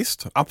 Ja,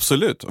 visst.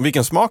 Absolut. Och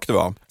vilken smak det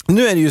var.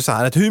 Nu är det ju så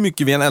här att hur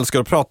mycket vi än älskar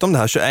att prata om det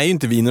här så är ju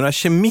inte vi några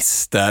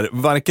kemister.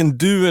 Varken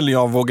du eller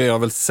jag, vågar jag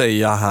väl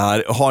säga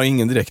här, har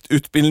ingen direkt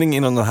utbildning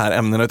inom de här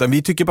ämnena, utan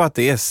vi tycker bara att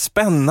det är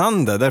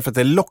spännande därför att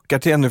det lockar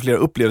till ännu fler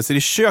upplevelser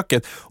i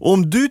köket. Och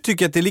om du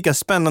tycker att det är lika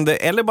spännande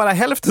eller bara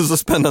hälften så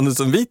spännande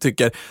som vi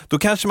tycker, då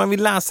kanske man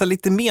vill läsa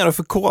lite mer och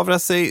förkovra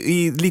sig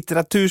i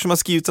litteratur som har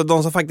skrivits av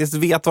de som faktiskt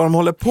vet vad de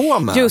håller på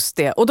med. Just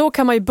det, och då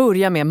kan man ju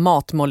börja med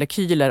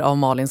Matmolekyler av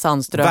Malin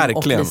Sandström.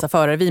 Verkligen. Och Lisa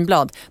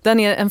Förare-Vinblad. Den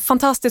är en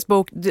fantastisk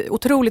bok,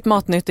 otroligt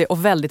matnyttig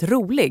och väldigt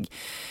rolig.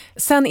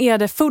 Sen är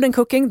det Food and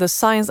Cooking, The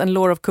Science and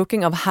Lore of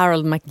Cooking av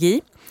Harold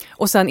McGee.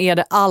 Och sen är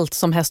det allt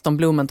som Heston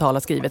Blumenthal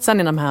har skrivit.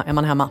 Sen är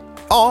man hemma.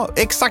 Ja,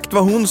 exakt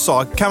vad hon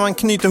sa. Kan man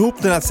knyta ihop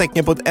den här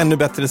säcken på ett ännu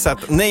bättre sätt?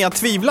 Nej, jag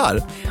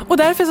tvivlar. Och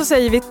därför så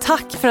säger vi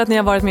tack för att ni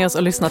har varit med oss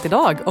och lyssnat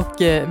idag. Och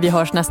vi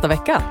hörs nästa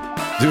vecka.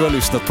 Du har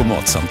lyssnat på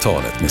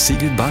Matsamtalet med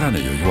Sigrid Barany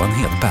och Johan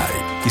Hedberg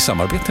i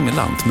samarbete med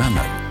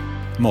Lantmännen.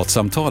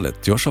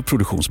 Matsamtalet görs av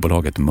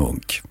produktionsbolaget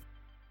Munk.